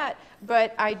or that,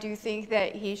 but I do think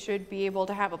that he should be able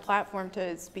to have a platform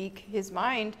to speak his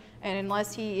mind, and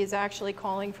unless he is actually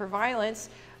calling for violence,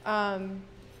 then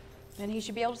he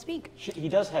should be able to speak. He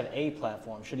does have a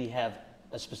platform. Should he have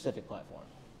a specific platform?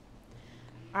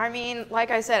 I mean,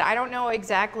 like I said, I don't know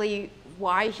exactly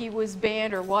why he was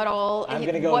banned or what all, I'm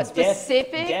going to go what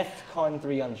specific, DEFCON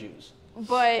 3 on Jews.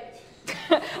 but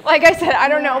like I said, I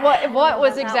don't know what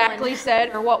was exactly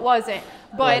said or what wasn't.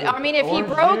 But I mean, if he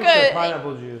broke a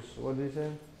pineapple juice, what did he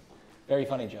say? Very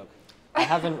funny joke. I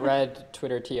haven't read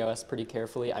Twitter TOS pretty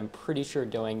carefully. I'm pretty sure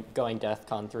going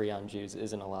DEFCON 3 on Jews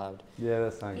isn't allowed. Yeah,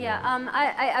 that's not good. Yeah,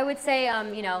 I would say,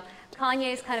 you know,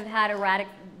 Kanye's kind of had erratic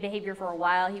behavior for a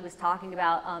while. He was talking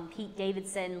about Pete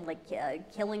Davidson, like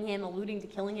killing him, alluding to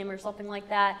killing him or something like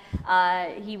that.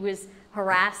 He was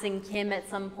harassing Kim at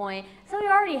some point. So he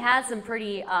already had some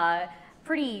pretty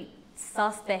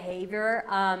sus behavior.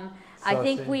 I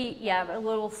think a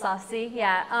little sussy,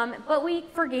 yeah. But we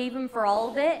forgave him for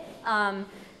all of it.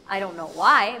 I don't know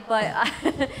why, but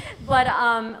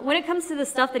when it comes to the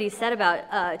stuff that he said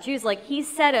about Jews, like he's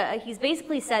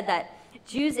basically said that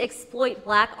Jews exploit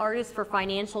black artists for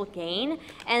financial gain,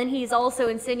 and he's also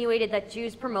insinuated that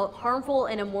Jews promote harmful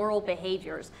and immoral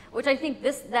behaviors, which I think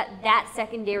that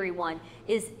secondary one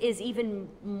is even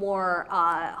more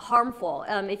harmful.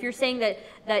 If you're saying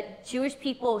that Jewish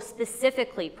people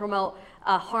specifically promote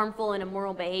harmful and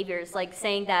immoral behaviors, like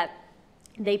saying that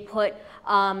they put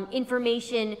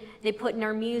information, they put in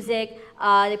our music,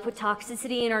 they put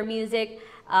toxicity in our music.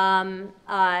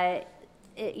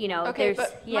 You know, okay, there's,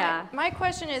 but yeah. my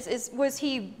question is was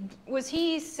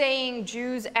he saying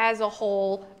Jews as a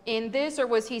whole in this, or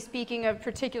was he speaking of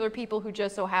particular people who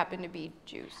just so happen to be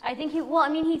Jews? I think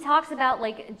he talks about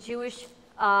like Jewish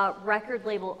record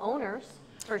label owners.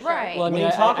 For sure. Right. Well, I mean,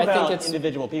 when you talk about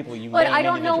individual people, you But name I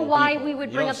don't know individual why people. we would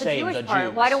You bring don't up the say Jewish part.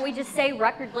 Jews. Why don't we just say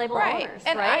record label owners,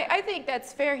 And right? I think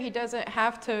that's fair. He doesn't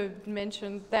have to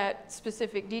mention that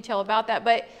specific detail about that.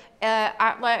 But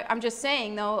I'm just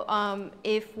saying, though,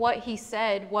 if what he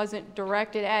said wasn't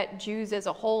directed at Jews as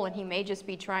a whole, and he may just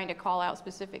be trying to call out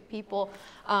specific people,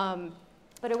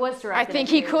 but it was directed I think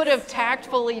at he Jews. could have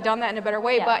tactfully done that in a better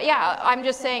way. Yeah. But yeah, I'm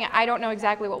just saying I don't know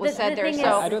exactly what was said there.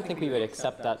 So I don't think we would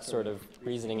accept that sort of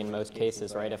reasoning in most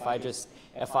cases, right?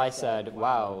 If I said,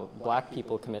 wow, black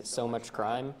people commit so much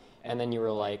crime, and then you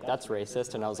were like, that's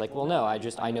racist, and I was like, well, no,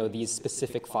 I know these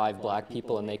specific 5 black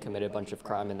people and they commit a bunch of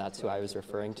crime, and that's who I was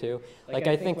referring to. Like,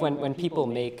 I think when people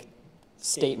make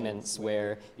statements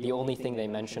where the only thing they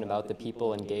mention about the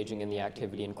people engaging in the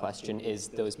activity in question is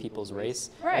those people's race,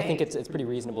 I think it's pretty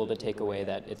reasonable to take away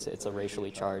that it's a racially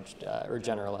charged or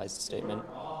generalized statement.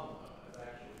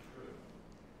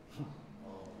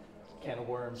 Can of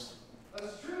worms.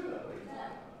 That's true, though.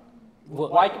 Well,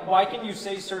 why can you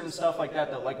say certain stuff like that,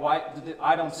 though? Like, why?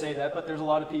 I don't say that, but there's a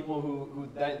lot of people who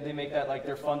they make that like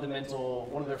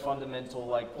one of their fundamental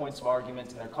like points of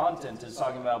argument in their content is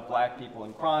talking about black people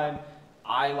and crime.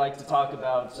 I like to talk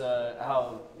about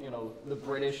how, you know, the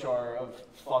British are a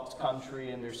fucked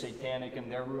country and they're satanic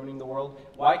and they're ruining the world.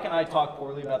 Why can I talk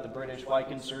poorly about the British? Why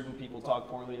can certain people talk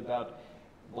poorly about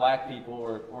black people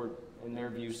or in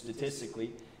their view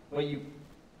statistically? But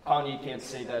Kanye can't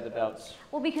say that about.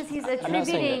 Well, because he's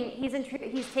attributing,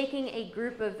 he's taking a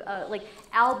group of like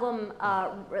album,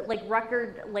 like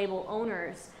record label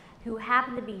owners who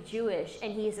happen to be Jewish,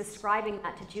 and he's ascribing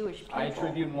that to Jewish people. I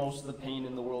attribute most of the pain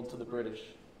in the world to the British.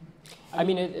 I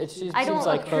mean, it seems I don't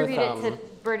like attribute both, it to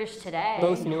British today.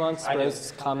 both Nuance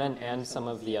Bro's comment and some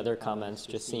of the other comments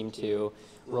just seem to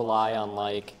rely on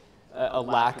like a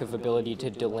lack of ability to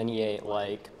delineate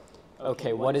like,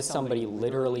 okay, what is somebody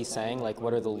literally saying? Like,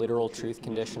 what are the literal truth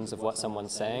conditions of what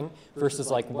someone's saying?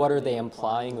 Versus like, what are they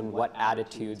implying and what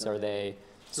attitudes are they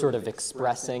sort of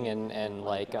expressing and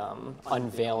like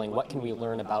unveiling? What can we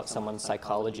learn about someone's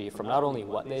psychology from not only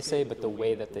what they say, but the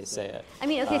way that they say it? I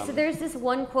mean, okay, so there's this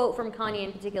one quote from Kanye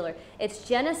in particular. It's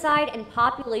genocide and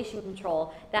population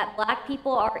control that black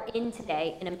people are in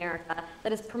today in America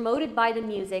that is promoted by the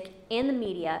music and the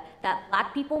media that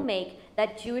black people make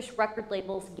that Jewish record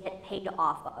labels get paid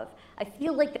off of. I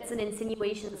feel like that's an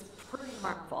insinuation that's pretty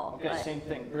harmful. Okay, same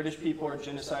thing. British people are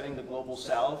genociding the global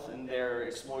south and they're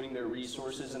exploiting their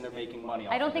resources and they're making money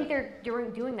off I don't of think it. they're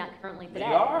doing that currently today. They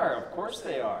are, of course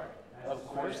they are. Of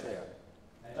course they are.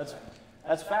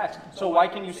 That's facts. So why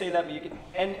can you say that? But you can,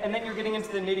 and then you're getting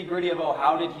into the nitty gritty of, oh,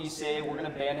 how did he say we're going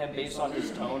to ban him based on his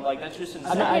tone? Like, that's just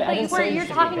insane. I didn't say you're he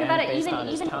should talking be about banned it based even- on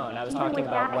his even- tone. I was even talking with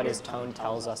about that, what you're- his tone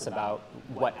tells us about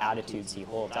what attitudes he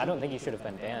holds. I don't think he should have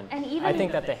been banned. And even- I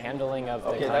think that the handling of the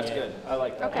Okay, Kanye, that's good. I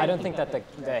like that. I don't think that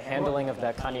the handling of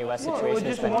the Kanye West Well, situation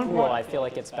has just been one cool. point. I feel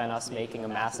like it's been us making a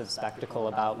massive spectacle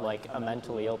about like a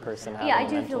mentally ill person having Yeah, I a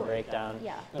do mental feel- breakdown.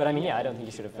 yeah. But I mean, yeah, I don't think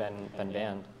he should have been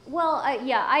banned. Well,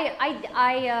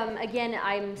 yeah, again,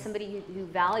 I'm somebody who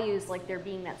values like there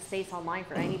being that space online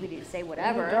for anybody to say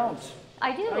whatever. You don't.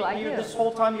 I do. This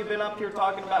whole time you've been up here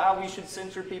talking about how we should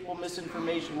censor people,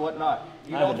 misinformation, whatnot.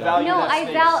 You don't value that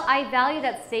space. I value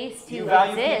that space to You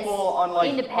value exist people on like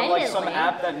some independently.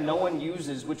 app that no one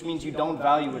uses, which means you don't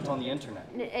value it on the internet.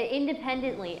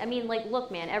 Independently. I mean, like,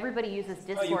 look, man, everybody uses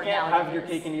Discord You can't nowadays. have your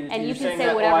cake and eat it too. And You're you can saying say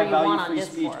that, whatever I you value want on free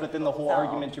Discord. speech, but then the whole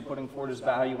argument you're putting forward is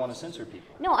about how you want to censor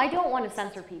people. No, I don't want to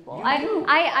censor people.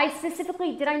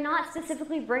 Did I not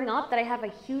specifically bring up that I have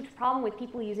a huge problem with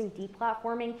people using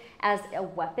deplatforming as a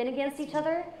weapon against each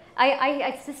other?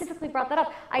 I specifically brought that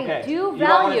up. I do value. You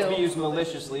don't want it to be used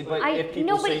maliciously, but if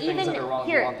people say things that are wrong,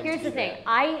 you want them here's to the be thing.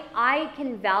 bad. I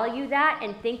can value that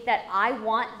and think that I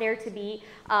want there to be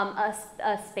a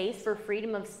space for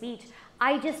freedom of speech.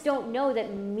 I just don't know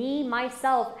that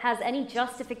myself has any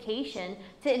justification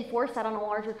to enforce that on a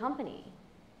larger company.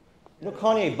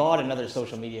 Kanye bought another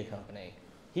social media company.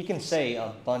 He can say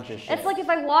a bunch of shit. It's like if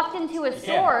I walked into a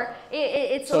store,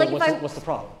 it's like what's the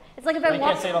problem? It's like if I You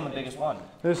can't say it on the biggest one.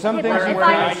 There's some things if we're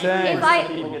not saying.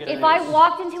 If I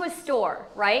walked into a store,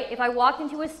 right? If I walked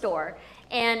into a store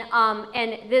and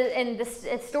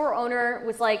the store owner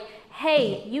was like,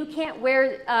 "Hey, you can't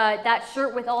wear that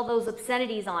shirt with all those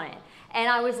obscenities on it." And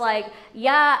I was like,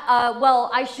 yeah, well,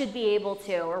 I should be able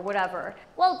to, or whatever.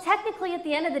 Well, technically, at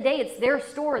the end of the day, it's their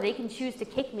store. They can choose to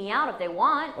kick me out if they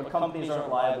want. But companies aren't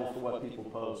liable for what people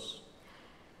post.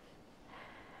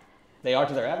 They are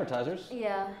to their advertisers.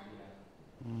 Yeah.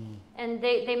 And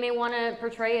they may want to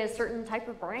portray a certain type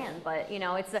of brand, but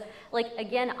it's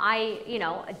again,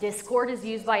 Discord is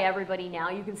used by everybody now.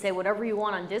 You can say whatever you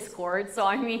want on Discord, so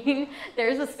I mean,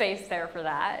 there's a space there for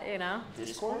that,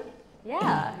 Discord?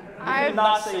 Yeah. You can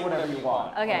not say whatever you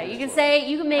want. Okay, you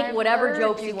can make whatever heard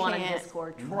jokes you you want on can't.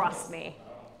 Discord. Trust me.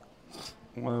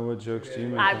 Well, what jokes do you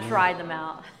make? I've tried them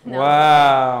out. No.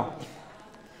 Wow.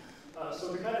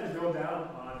 So to kind of drill down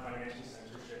on financial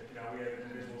censorship, we have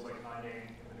individuals like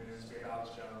Kanye in the news, we have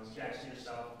Alex Jones, Jackson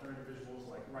yourself, there are individuals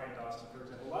like Ryan Dawson, for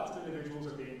example. Lots of individuals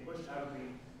are being pushed out of the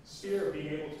sphere of being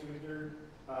able to interact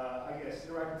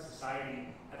with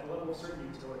society at the level of certain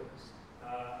utilities.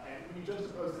 And when you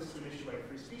juxtapose this to an issue like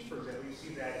free speech, for example, you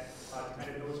see that to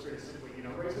kind of illustrate it simply,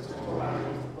 racists are to allow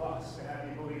those the bus to have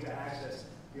the ability to access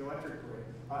the electric grid.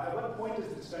 At what point does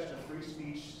the discussion of free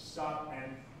speech stop,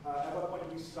 and at what point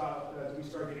do we start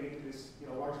getting into this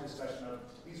larger discussion of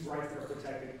these rights that are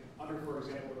protected under, for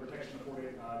example, the protection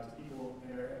afforded to people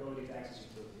and their ability to access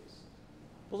utilities?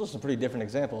 Those are some pretty different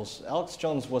examples. Alex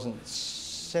Jones wasn't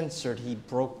censored, he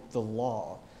broke the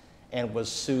law and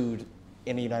was sued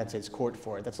in a United States court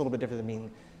for it. That's a little bit different than being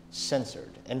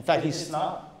censored. In fact, he's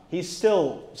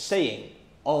still saying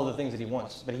all of the things that he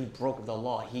wants, but he broke the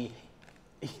law. If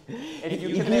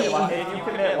you commit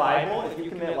libel,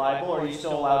 are you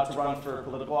still allowed to run for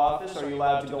political office? Are you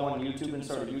allowed to go on YouTube and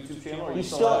start a YouTube channel? Are you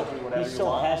still allowed to do whatever you want? He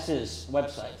still has his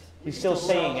website. He's still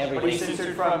saying everything. But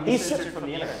he's censored from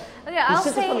the internet. Okay, He's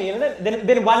censored from the internet?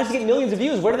 Then why does he get millions of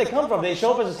views? Where do they come from? They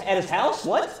show up at his house?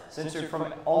 What? Censored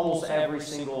from almost every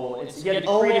single. He had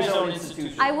to create his own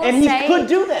institution. He could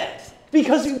do that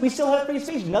because we still have free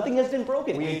speech. Nothing has been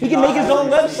broken. He can make his own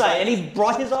website, and he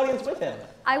brought his audience with him.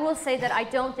 I will say that I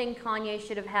don't think Kanye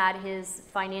should have had his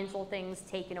financial things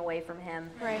taken away from him.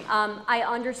 Right. I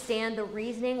understand the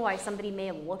reasoning why somebody may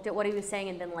have looked at what he was saying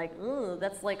and been like, ooh,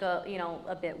 that's like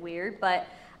a bit weird. But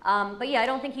yeah, I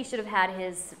don't think he should have had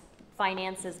his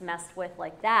finances messed with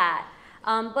like that.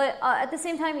 But at the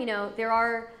same time, there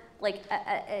are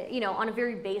on a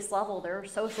very base level, there are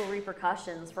social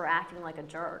repercussions for acting like a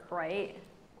jerk, right?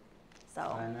 So.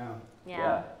 I know.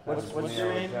 Yeah. What's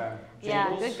your name?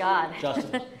 Yeah, good God.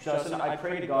 Justin, I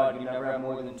pray to God you never have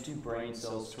more than 2 brain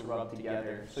cells to rub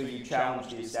together, so you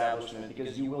challenge the establishment,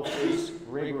 because you will face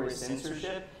rigorous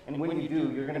censorship, and when you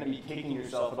do, you're going to be kicking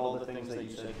yourself at all the things that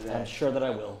you said today. I'm sure that I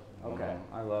will. Okay.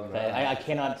 I love that. I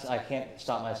can't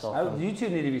stop myself. You two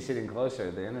need to be sitting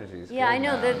closer. The energy is Yeah, I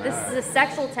know. This is a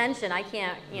sexual tension. I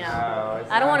can't,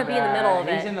 I don't want to be in the middle of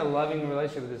it. He's in a loving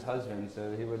relationship with his husband,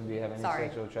 so he wouldn't be having any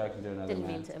sexual attraction to another Didn't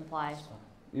man. mean to imply.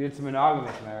 It's a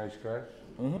monogamous marriage, correct?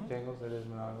 Mm-hmm. Jingles, it is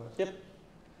monogamous? Yep.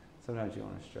 Sometimes you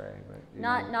want to stray, but...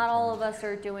 Not all of us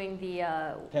are doing the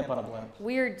Pimp on a blimp.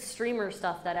 weird streamer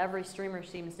stuff that every streamer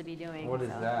seems to be doing. What is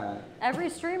that? Every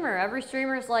streamer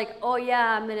is like, oh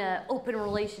yeah, I'm in an open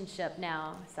relationship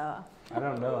now, so... I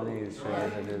don't know any of these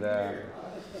streamers that do that.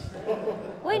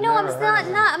 Wait, no,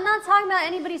 I'm not talking about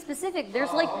anybody specific.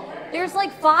 There's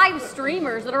like 5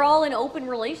 streamers that are all in open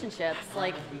relationships.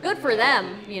 Like, good for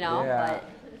them, Yeah. but...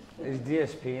 Is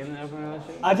DSP in an open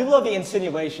relationship? I do love the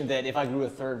insinuation that if I grew a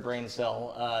 3rd brain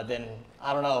cell, then,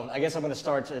 I don't know, I guess I'm going to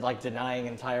start denying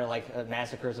entire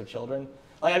massacres of children.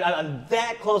 Like I'm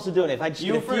that close to doing it. If I just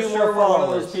You get a for few sure more were one of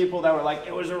followers. those people that were like,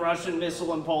 it was a Russian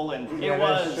missile in Poland. Yeah, It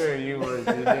was. that's true. You were.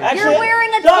 Actually, You're wearing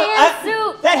a Doug, tan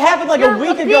suit. That happened like Your a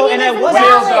week ago, and opinion I is wasn't.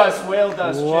 invalid. Whale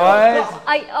dust.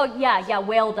 What? Yeah,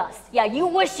 whale dust. Yeah, you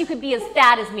wish you could be as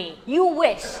fat as me. You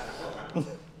wish.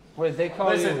 Wait, they call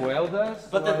Listen, you whale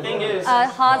dust? But the thing is,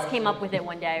 Haas came up with it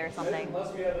one day or something.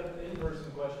 Unless we have an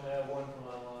in-person question, I have one from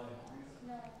online.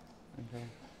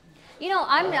 You know,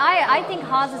 I think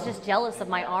Haas is just jealous of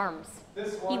my arms.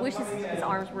 This He one wishes coming his in,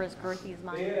 arms were as girthy as They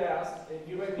mine. had asked, and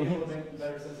you might be able to make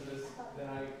better sense of this than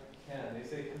I can. They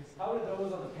say, how did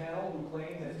those on the panel who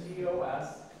claim that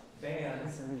TOS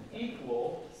bans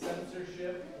equal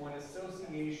censorship when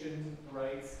association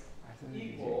rights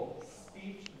equal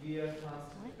speech via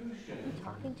Constitution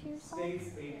Talking to yourself? states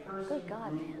a person, Good God,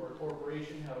 group, man. or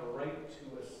corporation have a right to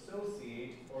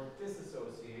associate or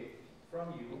disassociate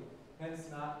from you, hence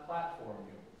not platform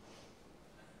you.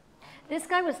 This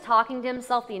guy was talking to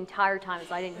himself the entire time,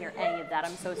 so I didn't hear any of that.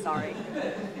 I'm so sorry.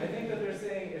 I think that they're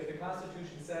saying if the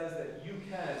Constitution says that you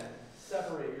can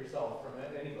separate yourself from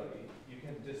anybody, you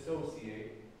can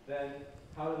dissociate, then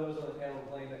how do those on the panel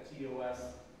claim that TOS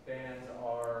bans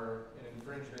are an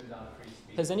infringement on free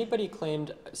speech? Has anybody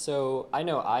claimed, so I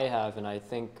know I have, and I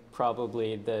think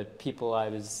probably the people I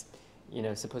was,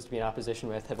 supposed to be in opposition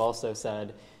with have also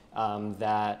said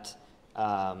that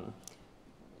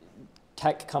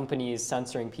tech companies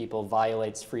censoring people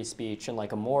violates free speech in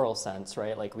like a moral sense,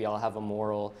 right? Like we all have a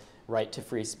moral right to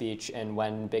free speech, and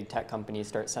when big tech companies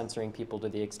start censoring people to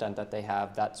the extent that they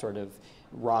have, that sort of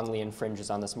wrongly infringes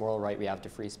on this moral right we have to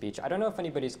free speech. I don't know if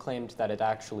anybody's claimed that it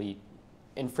actually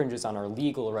infringes on our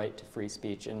legal right to free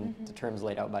speech in the terms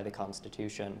laid out by the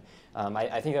Constitution.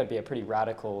 I think that would be a pretty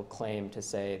radical claim to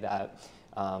say that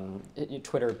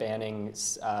Twitter banning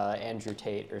Andrew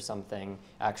Tate or something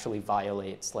actually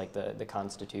violates like the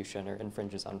Constitution or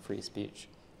infringes on free speech.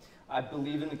 I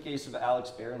believe in the case of Alex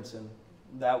Berenson,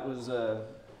 that was a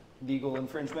legal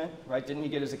infringement, right? Didn't he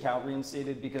get his account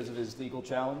reinstated because of his legal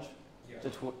challenge? Yeah.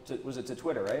 Was it to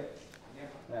Twitter, right?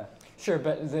 Yeah. Sure,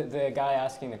 but the guy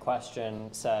asking the question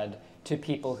said to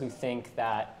people who think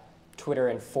that Twitter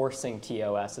enforcing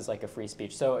TOS is like a free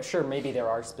speech. So sure, maybe there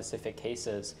are specific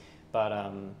cases,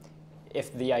 but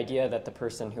if the idea that the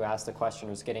person who asked the question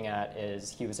was getting at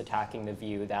is he was attacking the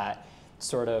view that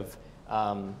sort of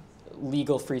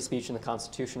legal free speech in the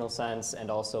constitutional sense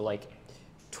and also like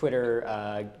Twitter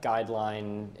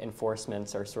guideline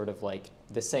enforcements are sort of like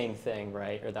the same thing,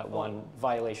 right? Or that one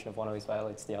violation of one always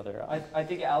violates the other. I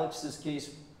think Alex's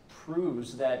case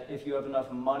proves that if you have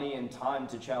enough money and time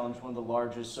to challenge one of the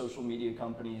largest social media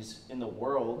companies in the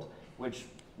world, which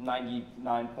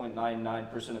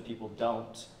 99.99% of people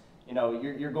don't,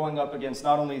 you're going up against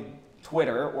not only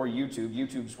Twitter or YouTube.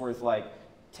 YouTube's worth like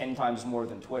 10 times more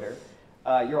than Twitter.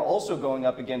 You're also going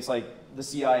up against like the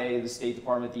CIA, the State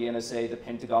Department, the NSA, the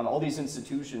Pentagon, all these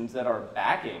institutions that are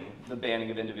backing the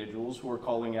banning of individuals who are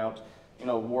calling out,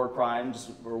 war crimes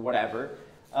or whatever.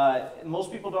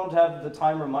 Most people don't have the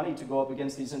time or money to go up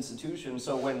against these institutions.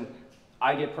 So when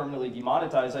I get permanently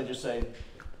demonetized, I just say,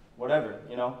 whatever.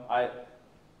 I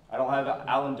don't have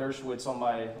Alan Dershowitz on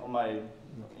my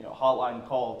hotline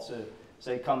call to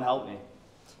say, come help me.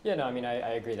 Yeah, no, I mean,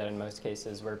 I agree that in most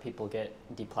cases where people get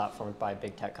deplatformed by a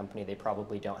big tech company, they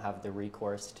probably don't have the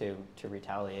recourse to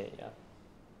retaliate, yeah.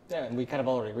 Yeah, and we kind of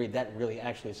already agreed that really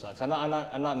actually sucks. I'm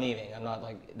not memeing. I'm not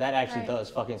like, that actually does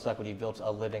fucking suck when you built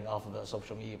a living off of a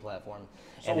social media platform.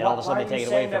 So and then all of a sudden they take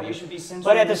it away from you. But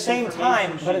But at the same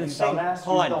time, at the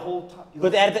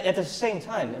same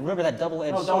time, remember that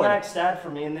double-edged sword. Don't act sad for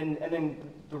me, and then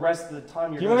the rest of the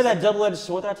time you're. Do you remember that double-edged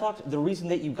sword that I talked? The reason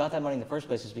that you got that money in the first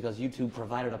place is because YouTube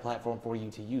provided a platform for you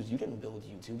to use. You didn't build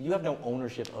YouTube. You have no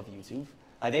ownership of YouTube.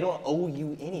 They don't owe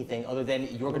you anything other than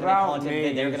you're going to make content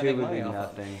and they're going to make money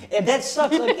off of. And that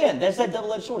sucks. Again, that's that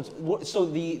double-edged sword. So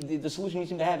the solution you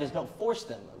seem to have is don't force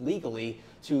them legally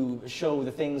to show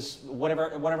the things,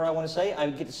 whatever I want to say, I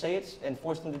get to say it and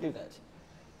force them to do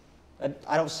that.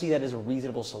 I don't see that as a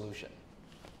reasonable solution.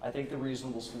 I think the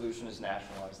reasonable solution is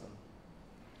nationalize them.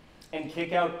 And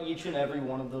kick out each and every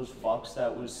one of those fucks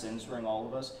that was censoring all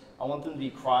of us. I want them to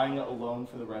be crying alone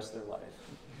for the rest of their life.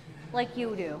 Like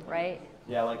you do, right?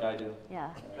 Yeah, like I do. Yeah.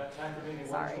 Got time for maybe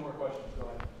Sorry. two more questions. Go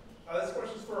ahead. This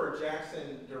question's for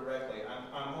Jackson directly.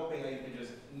 I'm hoping that you can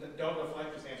just, don't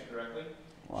deflect, just answer directly.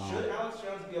 Wow. Should Alex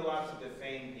Jones be allowed to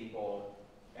defame people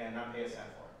and not pay a cent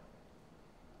for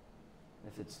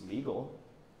it? If it's legal.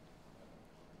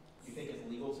 You think it's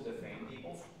legal to defame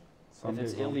people? If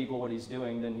it's illegal what he's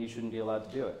doing, then he shouldn't be allowed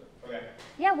to do it. Okay.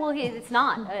 Yeah, well, it's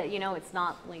not. It's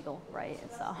not legal, right?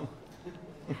 So.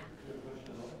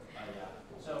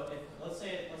 So if, let's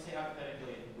say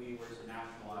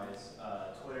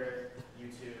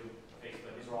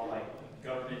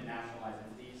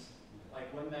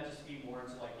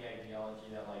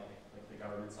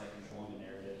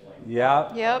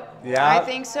Yep. Yep. Yeah. I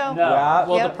think so. No. Yeah.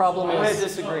 Well, Yep. the problem I'm going is. to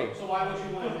disagree. So why would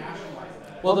you want to nationalize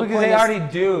that? Well, the because point they is-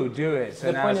 already do it. So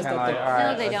the now point it's is kind of that like, the- all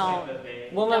right. No, they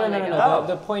don't. Well, no. don't.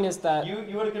 The point is that You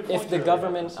had a good point if the there,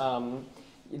 government,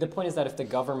 Chris. the point is that if the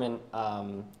government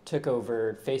took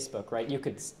over Facebook, right,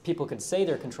 people could say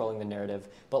they're controlling the narrative,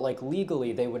 but like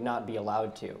legally they would not be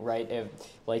allowed to, right? If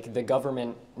like the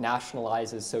government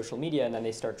nationalizes social media and then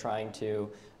they start trying to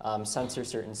censor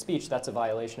certain speech, that's a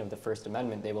violation of the First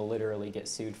Amendment. They will literally get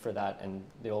sued for that, and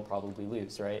they will probably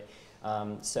lose, right?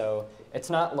 So it's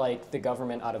not like the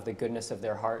government, out of the goodness of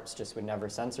their hearts, just would never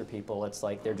censor people. It's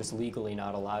like they're just legally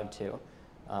not allowed to.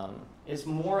 It's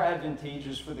more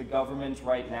advantageous for the government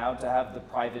right now to have the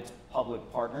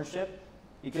private-public partnership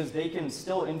because they can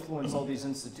still influence all these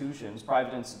institutions,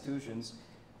 private institutions,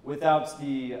 without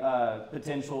the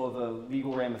potential of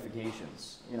legal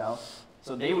ramifications, you know?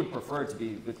 So they would prefer to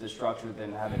be with this structure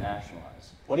than have it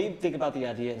nationalized. What do you think about the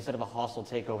idea, instead of a hostile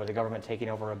takeover, the government taking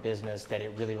over a business that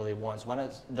it really, really wants? Why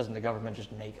doesn't the government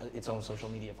just make its own social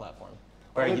media platform?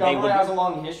 Or Well, the they government would- has a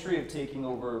long history of taking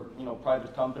over,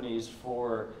 private companies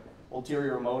for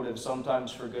ulterior motives,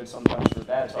 sometimes for good, sometimes for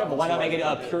bad. So Yeah, I but don't why see not make it they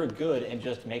a do pure good and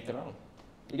just make their own?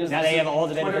 Because now this they is- have all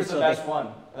the Twitter's benefits. the so best they- one.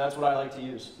 And that's what I like to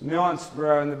use. Nuance,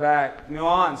 bro, in the back.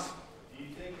 Nuance. Do you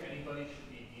think anybody should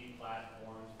be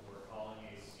deplatformed for calling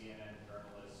a CNN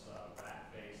journalist rat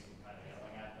face and kind of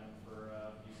yelling at them for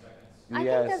a few seconds? I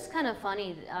think that's kind of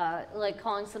funny, like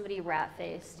calling somebody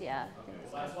rat-faced, yeah. Okay,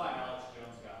 well, that's why Alex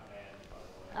Jones got banned, by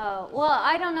the way. Oh, well,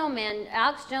 I don't know, man.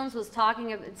 Alex Jones was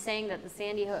saying that the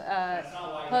Sandy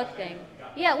Hook thing.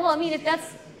 Yeah, well, I mean, if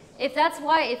that's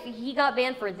why, if he got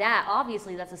banned for that,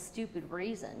 obviously that's a stupid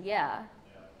reason. Yeah.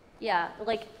 Yeah,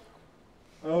 like,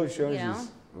 Oh, it shows you know?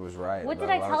 it was right. What about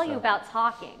did I a lot of tell you stuff. about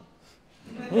talking?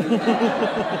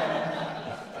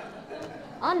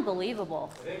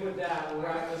 Unbelievable. I think with that, we'll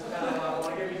wrap this down. I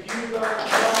want to give a huge round of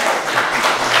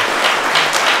applause.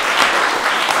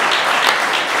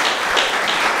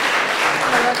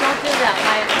 No, don't do that.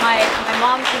 My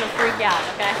mom's gonna freak out,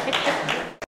 okay?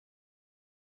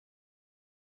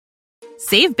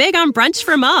 Save big on brunch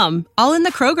for mom, all in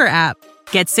the Kroger app.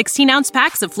 Get 16-ounce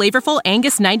packs of flavorful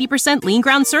Angus 90% lean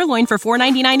ground sirloin for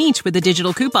 $4.99 each with a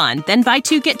digital coupon. Then buy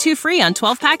 2, get 2 free on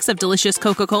 12 packs of delicious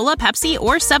Coca-Cola, Pepsi,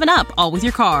 or 7-Up, all with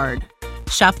your card.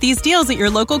 Shop these deals at your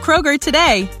local Kroger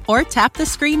today, or tap the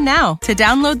screen now to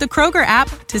download the Kroger app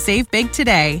to save big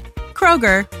today.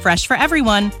 Kroger, fresh for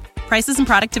everyone. Prices and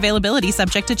product availability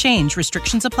subject to change.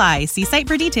 Restrictions apply. See site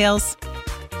for details.